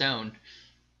and the Stone.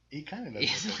 He kind of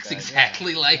looks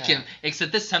exactly like him,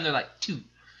 except this time they're 2.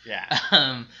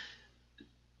 Yeah.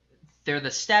 They're the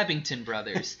Stabbington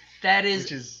brothers. That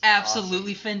is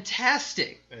absolutely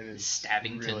fantastic. It is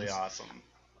Stabbingtons. Really awesome.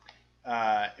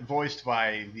 voiced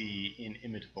by the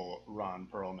inimitable Ron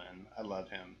Perlman. I love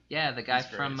him. Yeah, the guy He's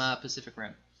great. from Pacific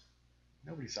Rim.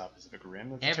 Nobody saw Pacific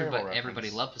Rim. That's a terrible reference. Everybody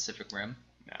loved Pacific Rim.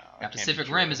 No, Now, Pacific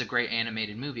Rim is a great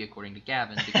animated movie, according to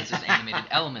Gavin, because there's animated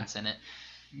elements in it.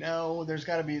 No, there's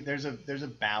got to be. There's a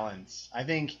balance. I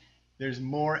think there's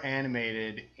more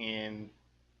animated in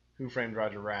Who Framed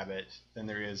Roger Rabbit than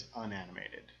there is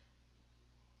unanimated.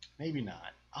 Maybe not.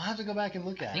 I'll have to go back and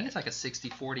look at it. I think it's like a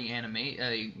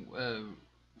 60-40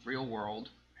 real world.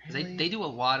 Really? They do a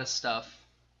lot of stuff.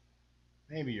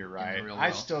 Maybe you're right. In the real I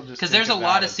world. still just because there's a think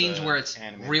lot that of as scenes a where it's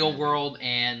animated real movie. world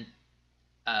and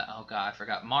oh god, I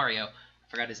forgot Mario. I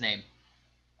forgot his name.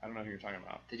 I don't know who you're talking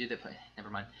about. They do that. Never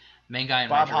mind. Main guy in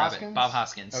Bob Roger Hoskins? Rabbit. Bob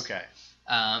Hoskins. Okay.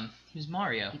 He was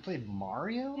Mario. He played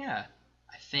Mario? Yeah,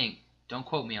 I think. Don't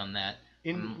quote me on that.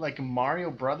 In like a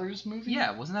Mario Brothers movie?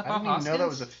 Yeah, wasn't that Bob I didn't even know that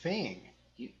Hoskins? was a thing.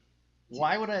 You-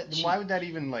 Why would that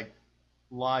even like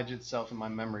lodge itself in my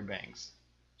memory banks?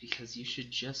 Because you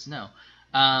should just know.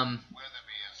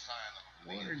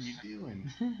 What are you doing?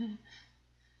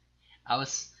 I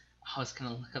was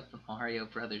gonna look up the Mario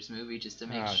Brothers movie just to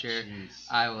make Oh, sure jeez.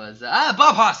 I was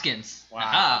Bob Hoskins. Wow.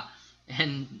 Aha.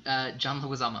 And John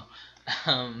Leguizamo.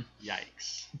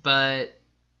 Yikes. But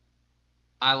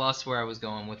I lost where I was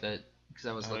going with it because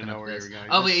I was I don't looking know up where you this. were going.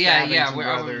 Oh, Just but yeah, stabbing yeah. some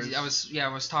Where brothers. I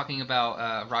was talking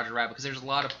about Roger Rabbit because there's a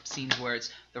lot of scenes where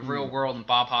it's the real Hmm. world and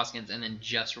Bob Hoskins and then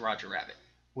just Roger Rabbit.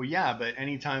 Well, yeah, but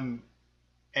anytime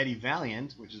Eddie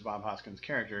Valiant, which is Bob Hoskins'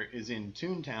 character, is in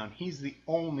Toontown, he's the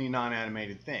only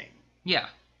non-animated thing. Yeah,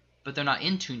 but they're not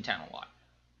in Toontown a lot.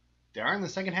 They are in the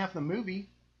second half of the movie.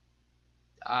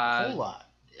 A whole lot.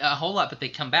 A whole lot, but they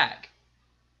come back.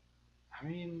 I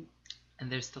mean, And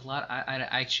there's the lot. I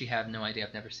actually have no idea.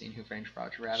 I've never seen Who Framed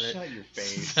Roger Rabbit. shut your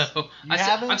face. So You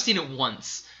haven't? I've seen it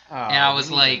once, Oh, and I we was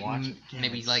need to like watch it again.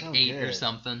 maybe It's like so 8 or good.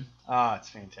 something. Oh, it's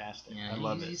fantastic. Yeah, I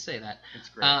love you it. say that. It's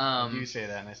great. I do say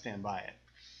that, and I stand by it.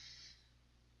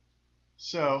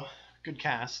 So, good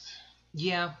cast.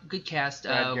 Yeah, good cast.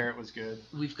 Brad Garrett was good.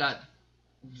 We've got.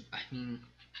 I mean,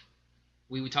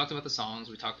 we talked about the songs.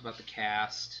 We talked about the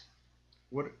cast.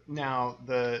 What now?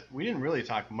 We didn't really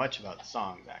talk much about the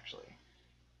songs, actually.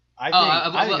 I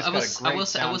will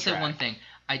say one thing.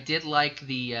 I did like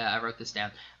the. I wrote this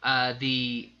down.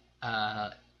 The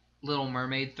Little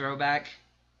Mermaid throwback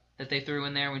that they threw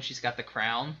in there when she's got the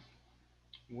crown.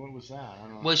 What was that? I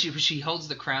don't know. Well, she holds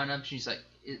the crown up. She's like,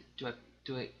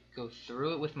 do I go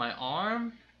through it with my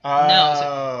arm? Oh.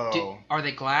 No. It's like, are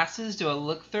they glasses? Do I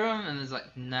look through them? And it's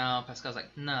like, no. Pascal's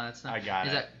like, no, it's not. I got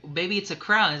He's it. like, maybe it's a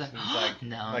crown. He's like, It's like,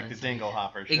 no. like the it's Dingle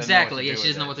Hopper. She exactly. Yeah, doesn't she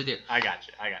doesn't know know what to do. I got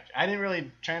you. I didn't really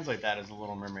translate that as a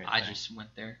Little Mermaid. I thing. just went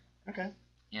there. Okay.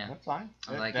 Yeah. That's fine.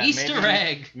 I was like, That Easter maybe-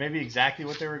 egg. Maybe exactly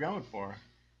what they were going for.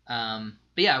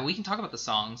 But yeah, we can talk about the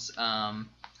songs.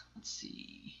 Let's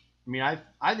see. I mean,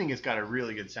 I think it's got a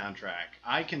really good soundtrack.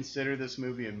 I consider this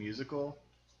movie a musical,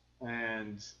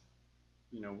 and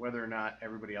whether or not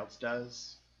everybody else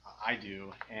does, I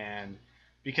do. And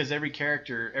because every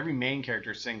main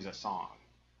character sings a song,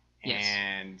 Yes.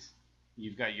 and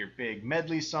you've got your big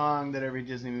medley song that every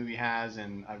Disney movie has,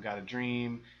 and I've Got a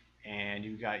Dream, and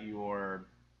you've got your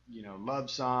love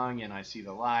song, and I See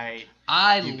the Light.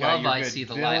 I You've got love your I good See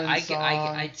the villain Light.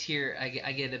 I song. tear.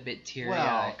 I get a bit teary.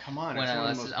 Well, come on, when it's I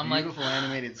one of the listen. most I'm like, beautiful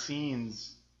animated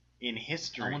scenes in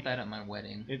history. I want that at my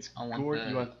wedding. It's I want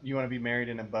gorgeous. the- You want to be married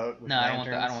in a boat with No,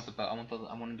 lanterns? I don't want the boat.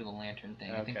 I want to do the lantern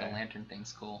thing. I think the Okay. lantern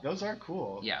thing's cool. Those are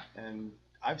cool. Yeah. And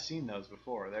I've seen those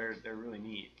before. They're really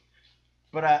neat.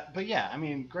 But yeah, I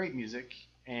mean, great music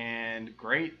and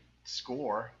great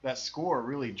score. That score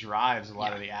really drives a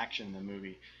lot of the action in the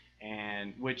movie.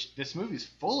 And which this movie's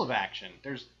full of action.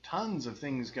 There's tons of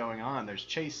things going on. There's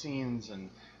chase scenes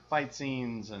and fight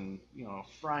scenes and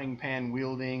frying pan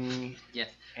wielding. Yes.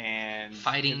 And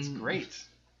Fighting. It's great.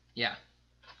 Yeah.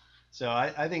 So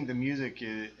I think the music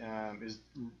is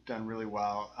done really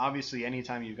well. Obviously,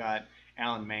 anytime you've got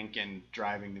Alan Menken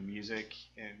driving the music,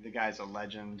 and the guy's a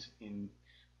legend in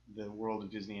the world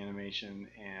of Disney animation,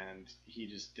 and he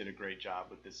just did a great job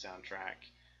with this soundtrack.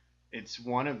 It's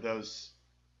one of those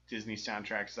Disney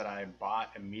soundtracks that I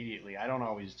bought immediately. I don't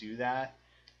always do that,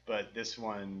 but this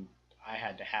one I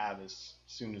had to have as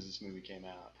soon as this movie came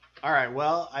out. All right,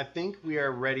 well, I think we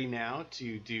are ready now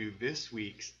to do this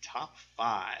week's Top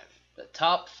 5. The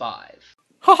top 5.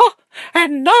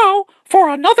 And now for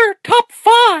another top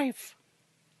 5.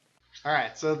 All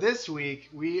right, so this week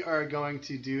we are going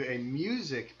to do a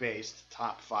music-based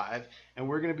top 5, and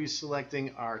we're going to be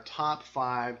selecting our top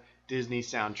 5 Disney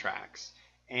soundtracks.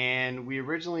 And we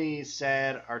originally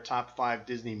said our top 5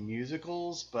 Disney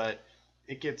musicals, but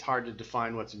it gets hard to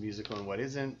define what's a musical and what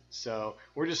isn't. So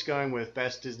we're just going with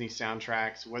best Disney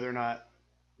soundtracks, whether or not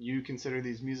you consider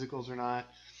these musicals or not.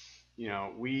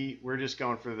 We're just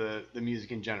going for the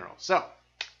music in general. So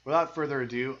without further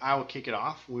ado, I will kick it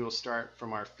off. We will start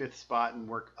from our 5th spot and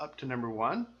work up to number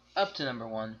 1. Up to number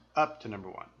 1. Up to number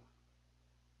 1.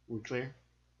 We clear?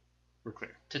 We're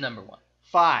clear. To number 1.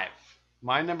 5.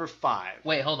 My number 5.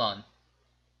 Wait, hold on.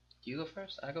 Do you go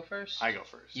first? I go first? I go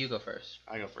first. You go first.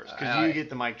 I go first. Because you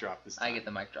get the mic drop this time. I get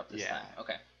the mic drop this time.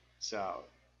 Okay. So,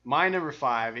 my number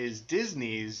 5 is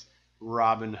Disney's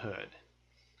Robin Hood.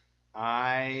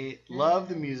 I love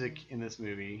the music in this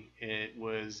movie. It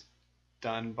was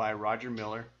done by Roger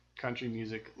Miller, country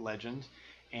music legend.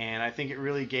 And I think it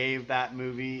really gave that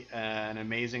movie an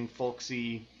amazing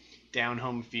folksy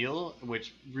down-home feel,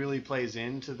 which really plays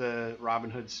into the Robin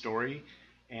Hood story.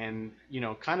 And,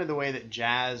 kind of the way that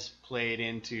jazz played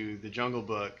into the Jungle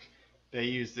Book, they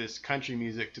use this country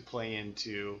music to play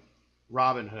into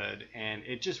Robin Hood, and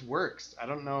it just works. I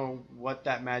don't know what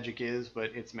that magic is,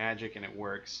 but it's magic and it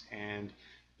works. And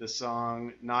the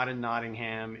song Not in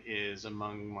Nottingham is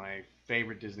among my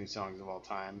favorite Disney songs of all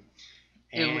time.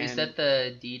 And is that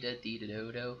the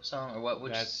Dee-da-Dee-da-do-do song, or what?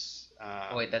 Which? That's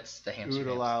wait, that's the hamster.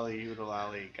 Oodalali,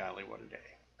 oodalali, golly, what a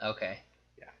day. Okay.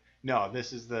 No,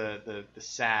 this is the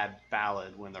sad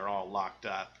ballad when they're all locked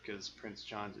up because Prince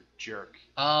John's a jerk.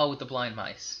 Oh, with the blind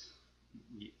mice.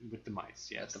 With the mice,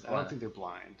 yes. The I don't think they're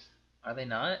blind. Are they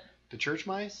not? The church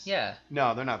mice? Yeah.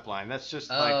 No, they're not blind. That's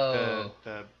just like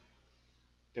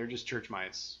they're just church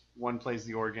mice. One plays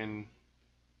the organ,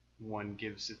 one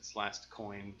gives its last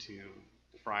coin to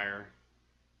the friar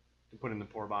to put in the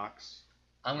poor box.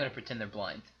 I'm gonna pretend they're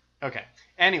blind. Okay.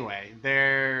 Anyway,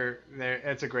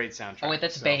 it's a great soundtrack. Oh wait,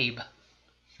 that's Babe.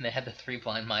 They had the 3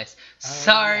 blind mice.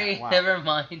 Sorry, yeah. Wow. never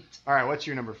mind. All right, what's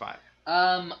your number 5?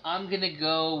 I'm gonna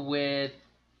go with.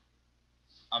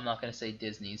 I'm not gonna say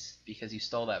Disney's because you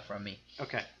stole that from me.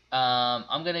 Okay.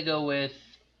 I'm gonna go with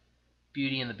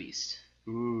Beauty and the Beast.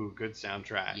 Ooh, good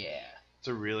soundtrack. Yeah. It's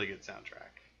a really good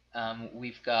soundtrack.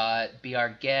 We've got Be Our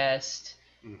Guest.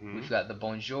 Mm-hmm. We've got the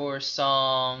Bonjour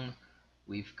song.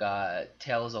 We've got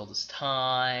Tale as Old as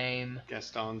Time.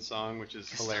 Gaston's song, which is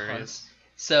hilarious.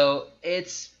 So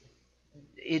it's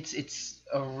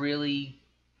a really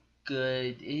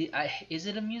good. Is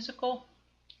it a musical?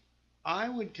 I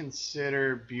would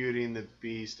consider Beauty and the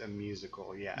Beast a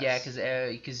musical. Yes. Yeah,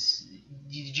 because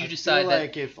did you I decide feel that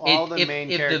like if all the main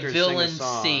characters if the villain sing a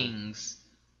song, sings,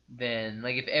 then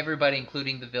if everybody,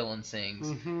 including the villain, sings,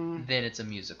 then it's a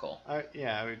musical.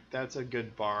 That's a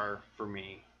good bar for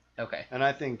me. Okay. And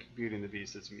I think Beauty and the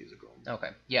Beast is a musical. Okay.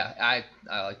 Yeah, I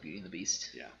like Beauty and the Beast.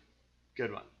 Yeah.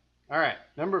 Good one. All right.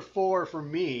 Number 4 for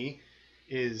me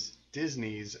is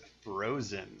Disney's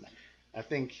Frozen. I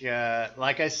think,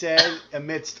 like I said,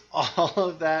 amidst all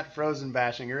of that Frozen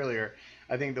bashing earlier,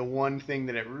 I think the one thing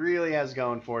that it really has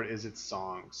going for it is its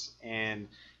songs. And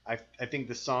I think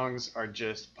the songs are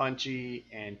just punchy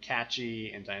and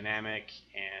catchy and dynamic.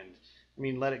 And,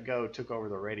 Let It Go took over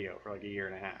the radio for like a year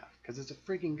and a half because it's a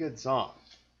freaking good song.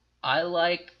 I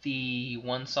like the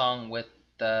one song with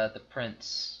the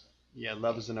Prince. Yeah,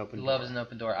 Love is an Open Door. Love is an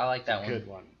Open Door. I like that one. Good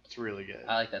one. It's really good.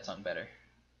 I like that song better.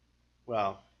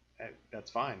 Well,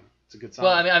 that's fine. It's a good song.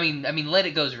 Well, I mean, Let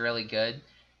It Go is really good,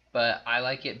 but I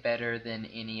like it better than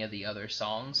any of the other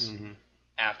songs. Mm-hmm.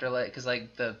 After because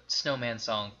the Snowman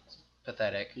song,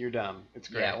 pathetic. You're dumb. It's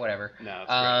great. Yeah, whatever. No,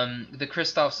 it's great. The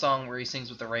Kristoff song where he sings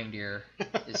with the reindeer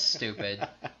is stupid.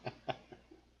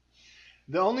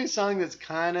 The only song that's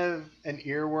kind of an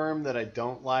earworm that I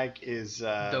don't like is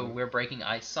the We're Breaking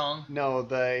Ice song. No,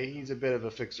 he's a bit of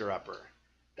a fixer-upper.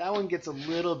 That one gets a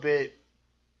little bit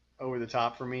over the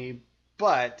top for me,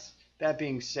 but that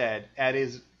being said, it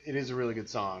is a really good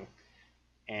song.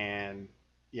 And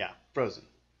yeah, Frozen.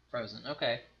 Frozen,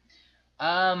 okay.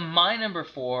 My number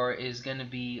 4 is gonna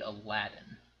be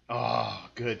Aladdin. Oh,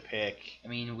 good pick.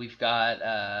 We've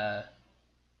got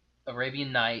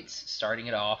Arabian Nights starting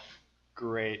it off.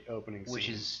 Great opening scene. Which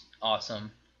is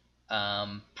awesome.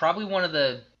 Probably one of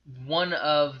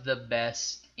the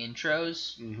best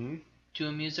intros to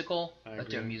a musical.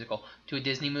 To a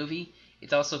Disney movie.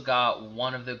 It's also got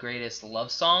one of the greatest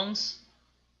love songs.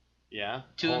 Yeah.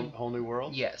 Whole New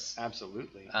World. Yes.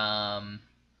 Absolutely. Let's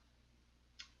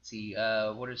see.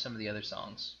 What are some of the other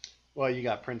songs? Well, you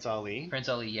got Prince Ali. Prince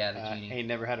Ali, yeah, the genie. Ain't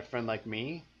Never Had a Friend Like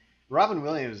Me. Robin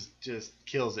Williams just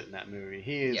kills it in that movie.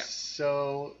 He is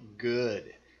so good,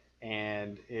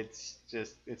 and it's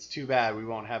too bad we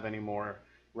won't have any more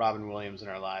Robin Williams in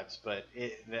our lives. But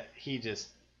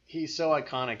he's so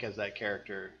iconic as that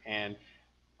character, and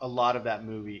a lot of that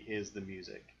movie is the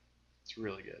music. It's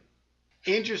really good.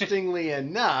 interestingly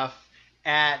enough,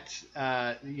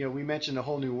 we mentioned A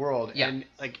Whole New World, Yeah. and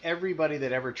like everybody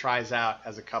that ever tries out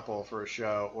as a couple for a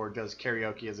show or does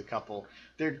karaoke as a couple,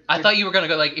 I thought you were gonna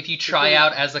go like if you try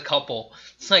out as a couple.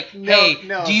 It's like, No, hey,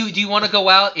 no. do you want to go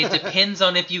out? It depends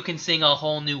on if you can sing A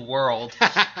Whole New World.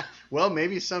 Well,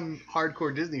 maybe some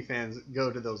hardcore Disney fans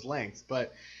go to those lengths,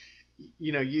 but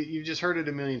you've just heard it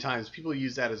a million times. People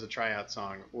use that as a tryout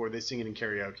song, or they sing it in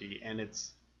karaoke, and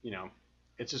it's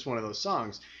just one of those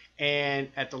songs. And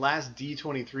at the last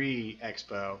D23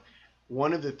 Expo,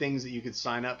 one of the things that you could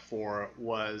sign up for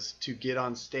was to get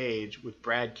on stage with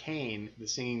Brad Kane, the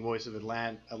singing voice of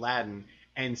Aladdin,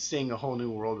 and sing A Whole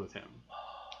New World with him.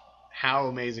 How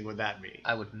amazing would that be?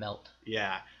 I would melt.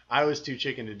 Yeah, I was too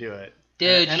chicken to do it.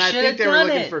 Dude, and you I should think have they were done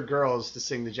looking it. for girls to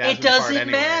sing the Jasmine It part doesn't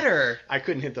anyway. matter. I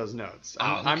couldn't hit those notes. Oh,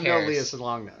 who I'm no cares? Leah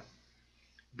Salonga.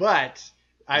 But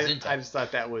I Gesundheit. just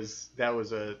thought that was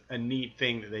a neat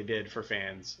thing that they did for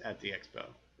fans at the expo.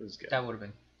 It was good. That would have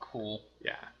been cool.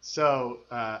 Yeah. So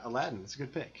Aladdin, it's a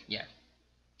good pick. Yeah.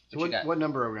 So you got? what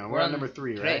number are we on? We're on number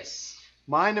 3, right? Tres.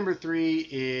 My number 3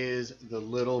 is The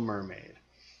Little Mermaid.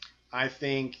 I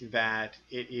think that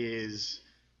it is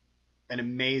an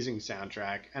amazing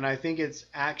soundtrack, and I think it's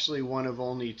actually one of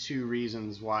only 2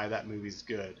 reasons why that movie's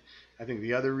good. I think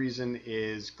the other reason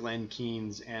is Glenn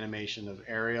Keane's animation of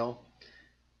Ariel.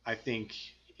 I think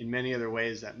in many other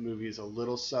ways that movie is a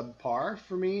little subpar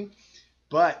for me,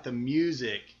 but the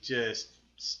music just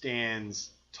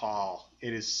stands tall.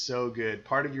 It is so good.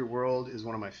 Part of Your World is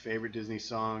one of my favorite Disney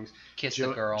songs. Kiss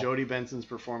the Girl. Jodie Benson's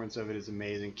performance of it is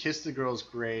amazing. Kiss the Girl is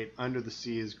great. Under the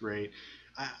Sea is great.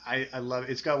 I love it.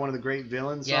 It's got one of the great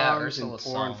villain songs in Ursula's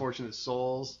Poor song. Unfortunate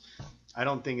Souls. I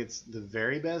don't think it's the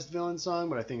very best villain song,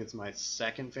 but I think it's my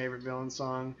second favorite villain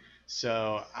song.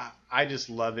 So I just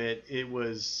love it. It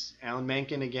was Alan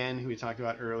Menken again, who we talked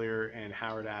about earlier, and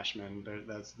Howard Ashman.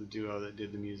 That's the duo that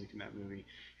did the music in that movie.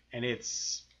 And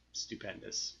it's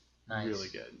stupendous. Nice. Really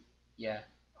good. Yeah.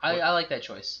 I like that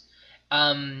choice.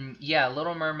 Yeah,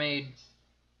 Little Mermaid,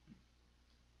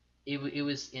 it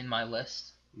was in my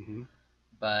list. Mm-hmm.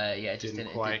 But yeah, it just Didn't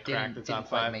didn't quite crack the didn't top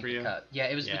quite 5 make for the you? cut. Yeah,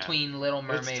 it was Yeah. between Little It's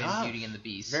Mermaid and tough. Beauty and the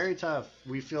Beast. Very tough.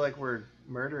 We feel like we're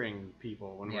murdering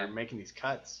people when Yeah. we're making these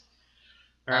cuts.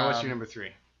 All right, what's your number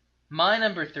 3? My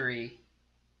number 3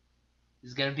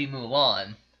 is gonna be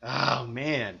Mulan. Oh,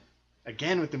 man.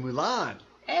 Again with the Mulan.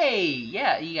 Hey,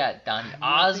 yeah, you got Donny I don't think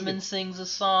Osmond sings a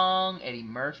song, Eddie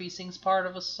Murphy sings part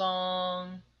of a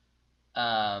song.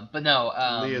 But no,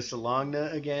 Leah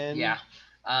Salonga again. yeah,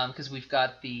 because we've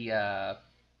got the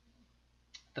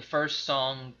first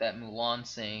song that Mulan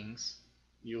sings.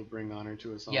 You'll Bring Honor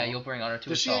to Us All. Yeah, You'll Bring Honor to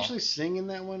Does Us she All. actually sing in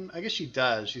that one? I guess she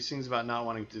does. She sings about not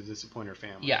wanting to disappoint her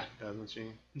family. Yeah. Doesn't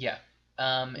she? Yeah. The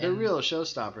And real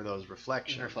showstopper, though, is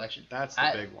Reflection. Reflection. That's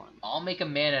the big one. I'll Make a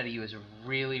Man Out of You is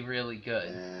really, really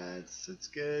good. Yeah, it's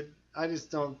good. I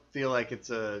just don't feel like it's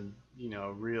a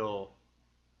real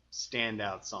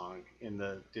standout song in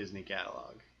the Disney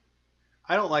catalog.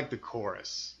 I don't like the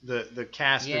chorus, the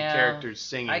cast of Yeah, characters I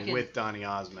singing can- with Donny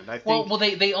Osmond. I think Well,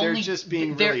 they only just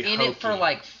being they're really in it for hokey.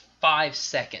 like 5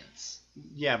 seconds.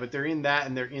 yeah, but they're in that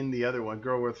and they're in the other one,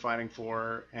 Girl Worth Fighting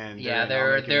For, and Yeah, in I'll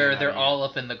they're Make a Man Out of they're You. all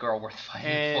up in the Girl Worth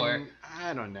Fighting For. And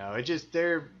I don't know. It just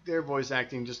their voice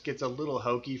acting just gets a little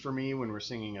hokey for me when we're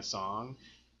singing a song,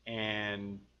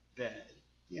 and that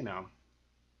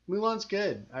Mulan's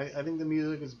good. I think the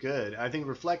music is good. I think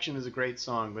Reflection is a great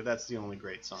song, but that's the only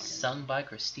great song. in it. Sung by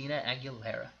Christina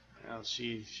Aguilera. Well,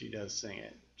 she does sing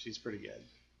it. She's pretty good,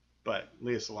 but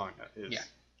Leah Salonga is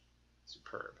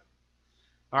superb.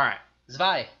 All right,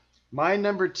 Zwei. my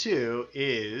number 2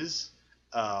 is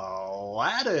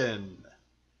Aladdin,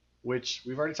 which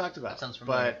we've already talked about. That sounds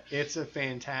familiar. But it's a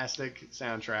fantastic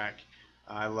soundtrack.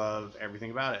 I love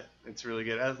everything about it. It's really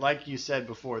good. Like you said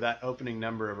before, that opening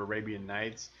number of Arabian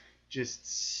Nights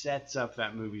just sets up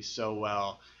that movie so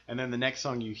well. And then the next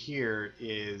song you hear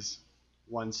is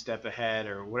One Step Ahead,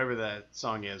 or whatever that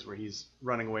song is, where he's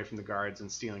running away from the guards and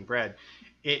stealing bread.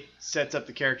 It sets up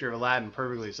the character of Aladdin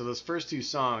perfectly. So those first 2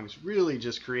 songs really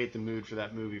just create the mood for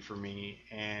that movie for me,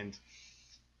 and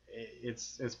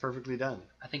it's perfectly done.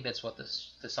 I think that's what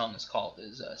the song is called,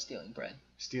 is Stealing Bread.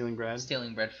 Stealing bread.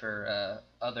 Stealing bread for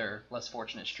other less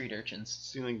fortunate street urchins.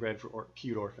 Stealing bread for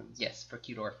cute orphans. Yes, for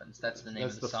cute orphans. That's the name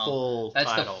That's of the the song. full That's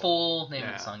title. the full name of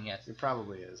Yeah. the song, yes. It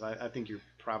probably is. I think you're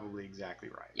probably exactly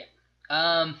right. Yeah.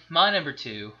 My number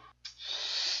 2,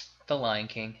 The Lion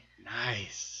King.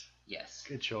 Nice. Yes.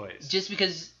 Good choice. Just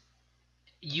because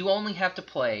you only have to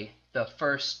play the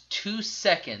first 2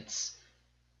 seconds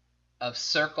of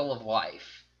Circle of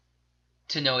Life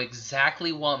to know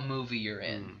exactly what movie you're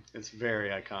in. It's very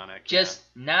iconic. Just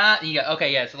not you go,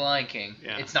 okay, yeah, it's The Lion King.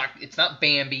 Yeah. It's not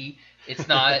Bambi. It's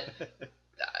not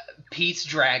Pete's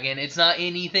Dragon. It's not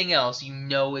anything else. You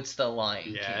know it's The Lion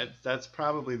King. Yeah, that's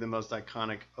probably the most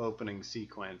iconic opening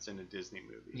sequence in a Disney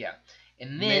movie. Yeah.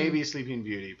 And then Maybe Sleeping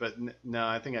Beauty, but no,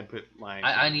 I think I'd put Lion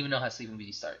King. I don't even know how Sleeping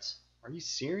Beauty starts. Are you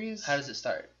serious? How does it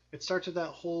start? It starts with that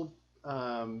whole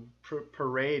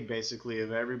parade, basically,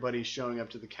 of everybody showing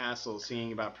up to the castle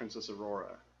singing about Princess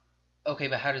Aurora. Okay,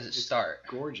 but how does it start?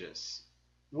 Gorgeous.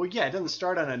 Well, yeah, it doesn't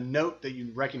start on a note that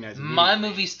you recognize. My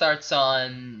movie starts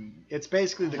on... It's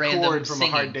basically the random chord from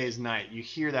singing. A Hard Day's Night. You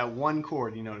hear that one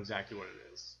chord, you know exactly what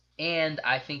it is. And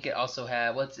I think it also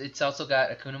had... Well, it's also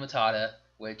got Hakuna Matata,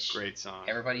 which... Great song.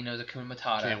 Everybody knows Hakuna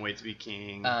Matata. Can't Wait to Be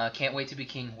King. Can't Wait to Be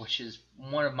King, which is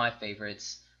one of my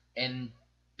favorites. And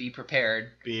Be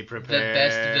Prepared. Be Prepared. The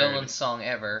best villain song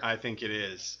ever. I think it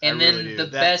is. And I then really do. the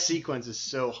that best sequence is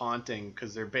so haunting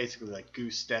because they're basically like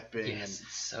goose stepping. Yes, and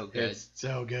it's so good. It's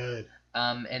so good.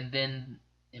 And then,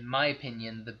 in my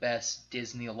opinion, the best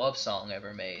Disney love song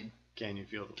ever made. Can You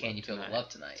Feel the Love Can You Feel the Tonight? Love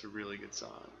Tonight? It's a really good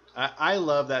song. I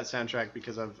love that soundtrack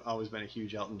because I've always been a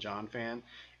huge Elton John fan.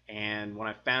 And when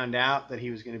I found out that he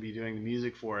was going to be doing the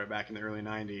music for it back in the early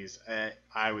 90s,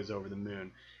 I was over the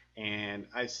moon. And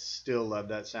I still love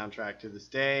that soundtrack to this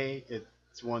day.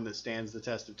 It's one that stands the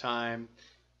test of time.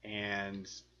 And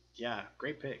yeah,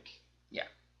 great pick. Yeah.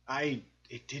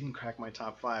 It didn't crack my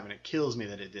top 5, and it kills me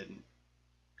that it didn't.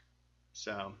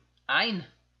 So,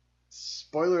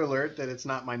 spoiler alert that it's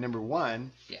not my number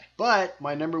 1. Yeah. But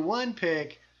my number 1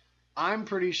 pick, I'm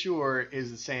pretty sure,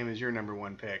 is the same as your number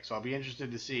 1 pick. So I'll be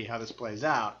interested to see how this plays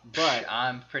out. But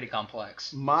I'm pretty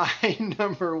complex. my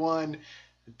number 1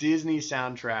 Disney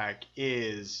soundtrack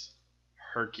is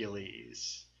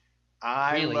Hercules.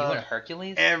 Really? love You went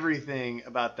Hercules? everything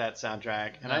about that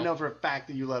soundtrack, and I No. know for a fact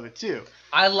that you love it too.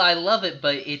 I love it,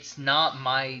 but it's not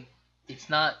my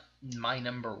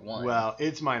number 1. Well,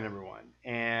 it's my number 1,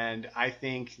 and I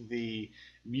think the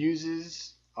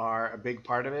muses are a big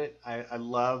part of it. I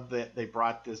love that they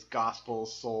brought this gospel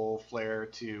soul flair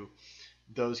to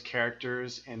those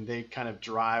characters, and they kind of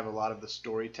drive a lot of the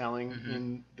storytelling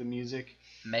in the music.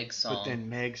 Meg's song. But then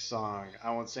Meg's song,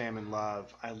 I Won't Say I'm in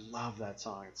Love, I love that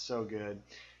song. It's so good.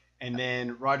 And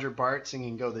then Roger Bart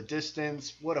singing Go the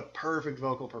Distance. What a perfect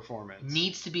vocal performance.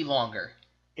 Needs to be longer.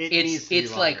 It needs to be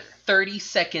It's like longer. 30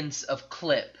 seconds of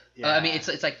clip. Yeah. I mean, it's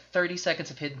like 30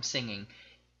 seconds of him singing.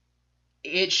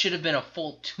 It should have been a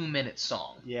full 2-minute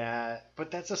song. Yeah, but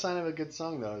that's a sign of a good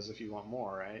song, though, is if you want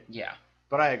more, right? Yeah.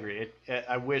 But I agree.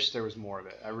 I wish there was more of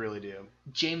it. I really do.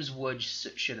 James Woods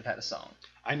should have had a song.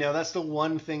 I know that's the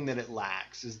one thing that it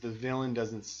lacks, is the villain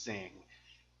doesn't sing.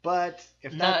 But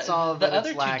if Not- that's all the that other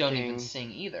it's two lacking, don't even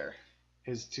sing either.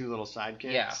 his 2 little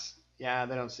sidekicks. Yeah. Yeah,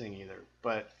 they don't sing either.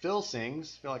 But Phil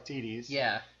sings, Phil Lactides.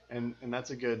 Yeah. And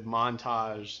that's a good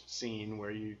montage scene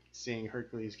where you seeing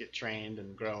Hercules get trained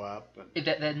and grow up.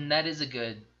 And That is a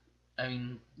good. I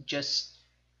mean, just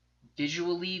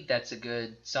visually, that's a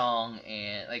good song,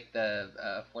 and like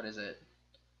the what is it?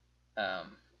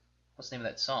 What's the name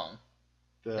of that song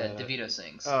that DeVito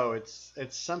sings? Oh, it's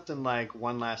something like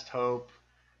One Last Hope.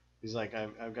 He's like,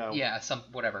 I've got. Yeah,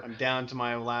 whatever. I'm down to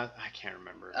my last. I can't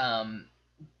remember.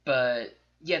 But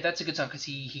yeah, that's a good song because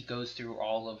he goes through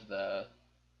all of the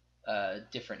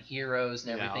different heroes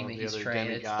and everything all that the he's other trained.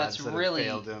 demigods That's that have really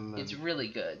failed him it's and- really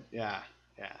good. Yeah.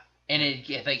 And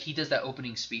like he does that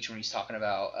opening speech when he's talking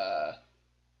about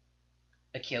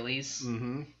Achilles.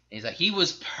 Mm-hmm. He's like, he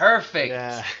was perfect.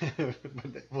 Yeah.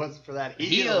 But it wasn't for that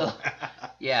Heel.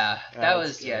 Yeah, that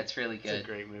was good. it's really It's good. a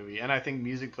great movie, and I think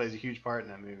music plays a huge part in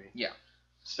that movie. Yeah,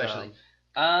 especially.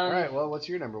 All right. Well, what's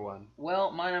your number 1?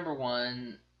 Well, my number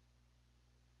 1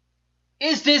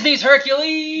 is Disney's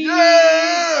Hercules.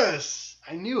 Yes,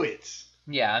 I knew it.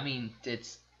 Yeah, I mean,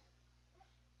 it's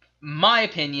my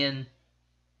opinion,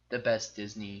 the best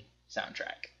Disney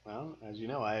soundtrack. Well, as you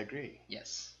know, I agree.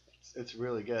 Yes. It's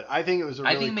really good. I think it was a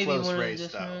I really think maybe close one of the race,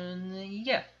 though. different.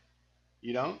 Yeah.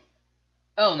 You don't?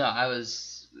 Oh no, I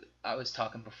was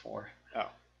talking before. Oh.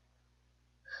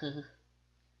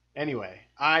 Anyway,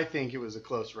 I think it was a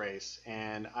close race,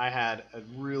 and I had a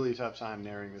really tough time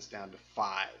narrowing this down to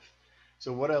 5.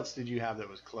 So what else did you have that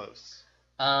was close?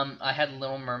 I had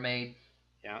Little Mermaid.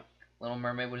 Yeah. Little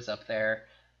Mermaid was up there.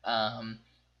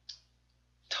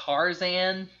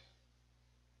 Tarzan,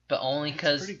 but only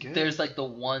because pretty good. there's like the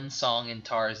one song in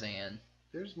Tarzan.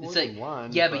 There's more It's than like,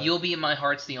 one. yeah, but You'll Be in My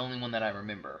Heart's the only one that I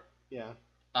remember. Yeah,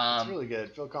 it's really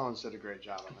good. Phil Collins did a great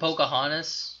job on this.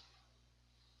 Pocahontas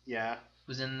Yeah.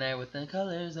 was in there with the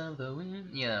colors of the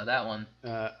wind. You know, that one.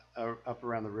 Up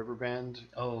Around the River Bend.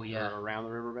 Oh yeah. Or Around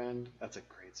the River Bend. That's a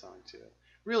great song too.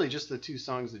 Really, just the two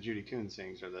songs that Judy Kuhn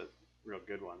sings are the real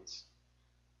good ones.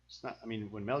 It's not. I mean,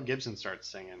 when Mel Gibson starts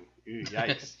singing, ooh,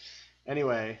 yikes.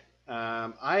 Anyway,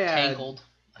 I had Tangled.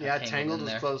 Yeah, Tangled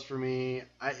was close for me.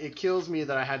 It kills me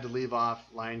that I had to leave off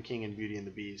Lion King and Beauty and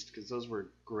the Beast because those were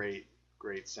great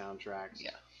soundtracks.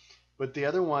 Yeah. But the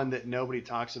other one that nobody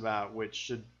talks about, which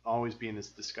should always be in this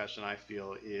discussion, I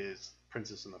feel, is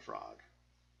Princess and the Frog.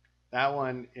 That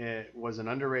one, it was an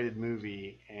underrated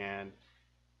movie, and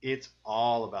it's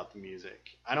all about the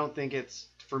music. I don't think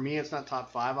for me, it's not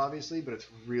top 5, obviously, but it's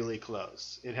really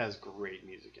close. It has great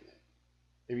music in it.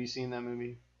 Have you seen that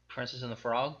movie? Princess and the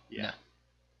Frog? Yeah. No.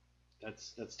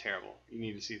 That's terrible. You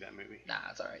need to see that movie. Nah,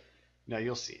 it's all right. No,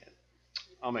 you'll see it.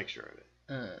 I'll make sure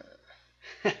of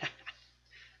it.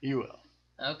 You will.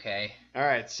 Okay. All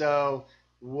right. So,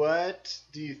 what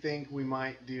do you think we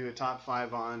might do a top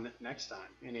 5 on next time?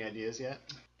 Any ideas yet?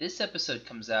 This episode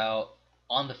comes out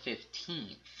on the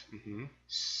 15th. Mm-hmm.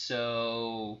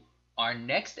 So, our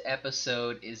next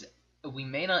episode we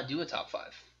may not do a top 5.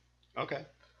 Okay.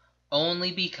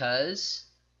 Only because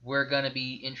we're going to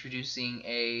be introducing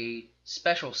a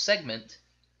special segment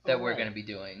that we're going to be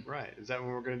doing. Right. Is that when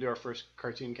we're going to do our first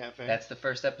Cartoon Cafe? That's the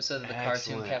first episode of the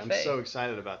Excellent. Cartoon Cafe. I'm so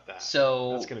excited about that.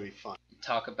 So that's going to be fun.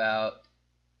 Talk about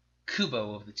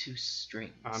Kubo of the Two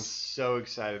Strings. I'm so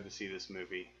excited to see this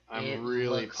movie. I'm it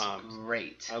really looks pumped.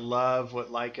 Great. I love what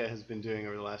Laika has been doing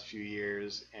over the last few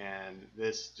years, and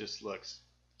this just looks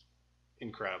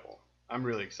incredible. I'm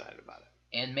really excited about it.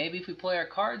 And maybe if we play our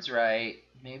cards right,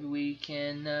 maybe we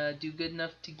can do good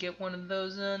enough to get one of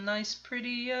those nice,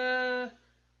 pretty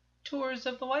tours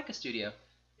of the Laika studio.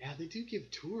 Yeah, they do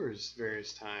give tours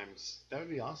various times. That would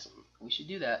be awesome. We should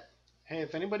do that. Hey,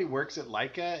 if anybody works at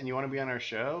Laika and you want to be on our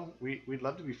show, we'd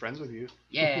love to be friends with you.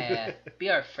 Yeah, be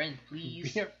our friend,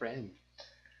 please. Be our friend.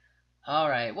 All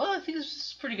right. Well, I think this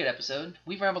is a pretty good episode.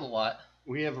 We've rambled a lot.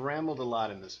 We have rambled a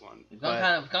lot in this one. We've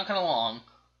gone kind of long.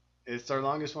 It's our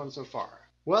longest one so far.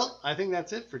 Well, I think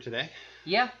that's it for today.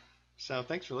 Yeah. So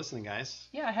thanks for listening, guys.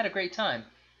 Yeah, I had a great time.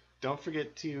 Don't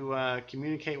forget to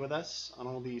communicate with us on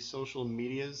all the social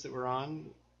medias that we're on.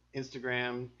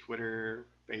 Instagram, Twitter,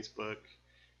 Facebook.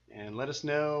 And let us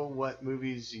know what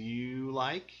movies you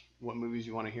like, what movies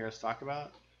you want to hear us talk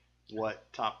about,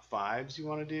 what top 5s you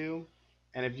want to do.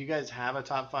 And if you guys have a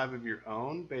top 5 of your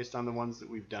own based on the ones that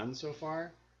we've done so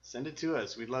far, send it to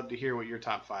us. We'd love to hear what your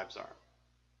top 5s are.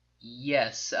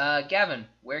 Yes. Gavin,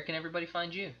 where can everybody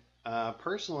find you?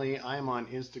 Personally, I'm on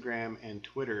Instagram and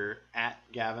Twitter at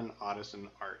Gavin Audison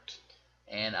Art.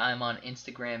 And I'm on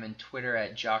Instagram and Twitter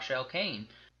at Josh L. Kane.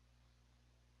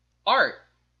 Art.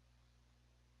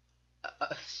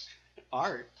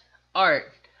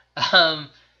 Art. The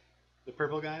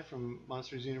purple guy from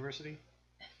Monsters University?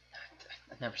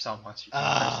 I never saw Monsters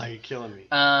University. You're killing me.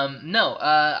 No.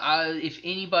 If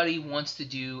anybody wants to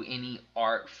do any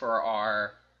art for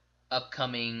our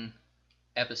upcoming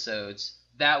episodes,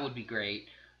 that would be great.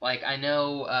 Like, I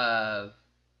know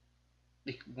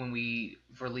when we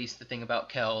released the thing about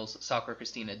Kells, Sakura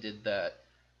Christina did that,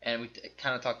 and we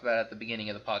kind of talked about it at the beginning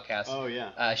of the podcast. Oh,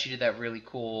 yeah. She did that really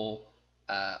cool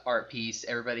art piece.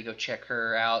 Everybody go check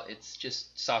her out. It's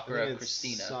just Sakura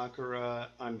Christina. Sakura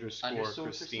 _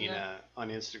 Christina on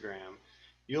Instagram.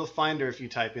 You'll find her if you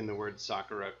type in the word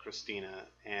Sakura Christina,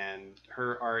 and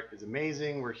her art is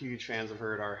amazing. We're huge fans of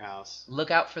her at our house.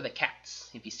 Look out for the cats.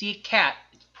 If you see a cat,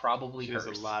 it's probably hers. She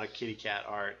does a lot of kitty cat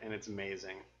art, and it's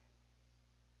amazing.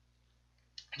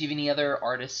 Do you have any other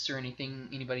artists or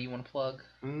anybody you want to plug?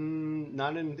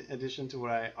 Not in addition to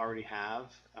what I already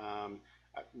have.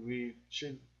 We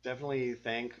should definitely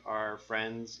thank our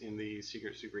friends in the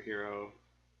Secret Superhero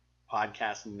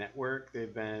Podcast Network.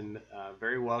 They've been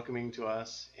very welcoming to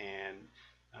us,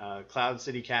 and Cloud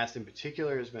City Cast in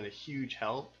particular has been a huge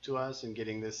help to us in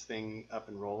getting this thing up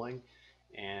and rolling.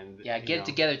 And yeah, get it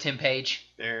together, Tim Page.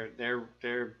 They're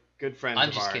good friends of ours.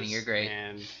 I'm just kidding. You're great.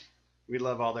 And we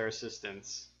love all their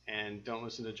assistance. And don't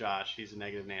listen to Josh. He's a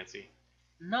negative Nancy.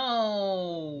 No.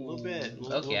 A little bit. A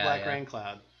little black rain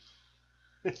cloud.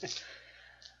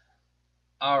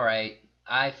 All right.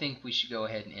 I think we should go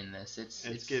ahead and end this.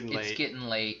 It's getting late. It's getting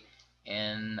late,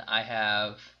 and I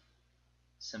have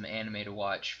some anime to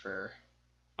watch for.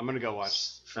 I'm gonna go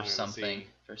watch for something.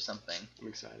 For something. I'm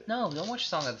excited. No, don't watch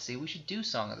Song of the Sea. We should do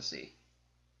Song of the Sea.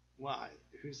 Well,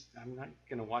 I'm not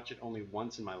gonna watch it only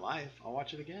once in my life. I'll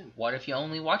watch it again. What if you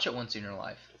only watch it once in your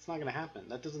life? It's not gonna happen.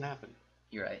 That doesn't happen.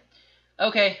 You're right.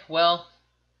 Okay. Well.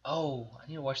 Oh, I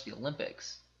need to watch the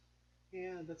Olympics.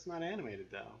 Yeah, that's not animated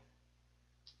though.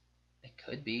 It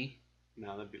could be.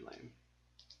 No, that'd be lame.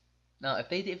 No, if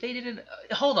they didn't,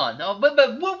 hold on. No, but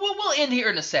we'll end here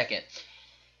in a second.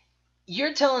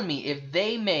 You're telling me if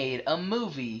they made a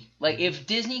movie, like if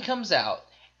Disney comes out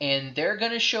and they're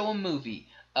gonna show a movie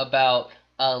about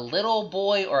a little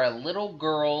boy or a little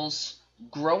girl's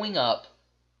growing up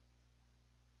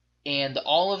and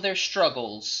all of their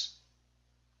struggles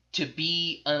to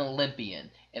be an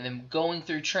Olympian and them going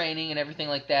through training and everything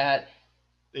like that.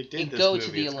 They did and this go movie.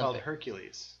 to the it's called Olympic.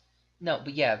 Hercules. No,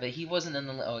 but he wasn't in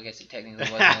the. Oh, I guess he technically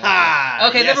wasn't.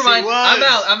 Okay, Yes, never mind. he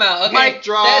was. I'm out. Okay, Mic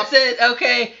drop. That's it.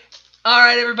 Okay. All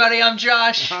right, everybody. I'm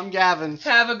Josh. I'm Gavin.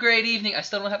 Have a great evening. I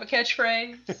still don't have a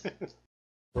catchphrase.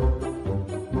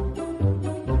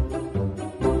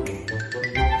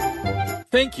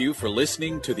 Thank you for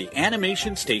listening to the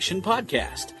Animation Station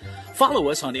Podcast. Follow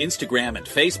us on Instagram and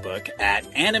Facebook at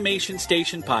Animation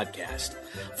Station Podcast.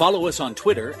 Follow us on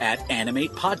Twitter at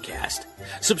Animate Podcast.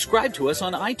 Subscribe to us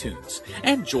on iTunes.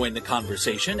 And join the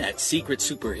conversation at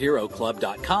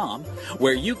SecretSuperheroClub.com,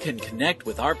 where you can connect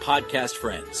with our podcast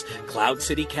friends, Cloud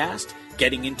City Cast,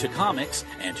 Getting Into Comics,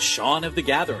 and Shaun of the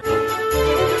Gathering.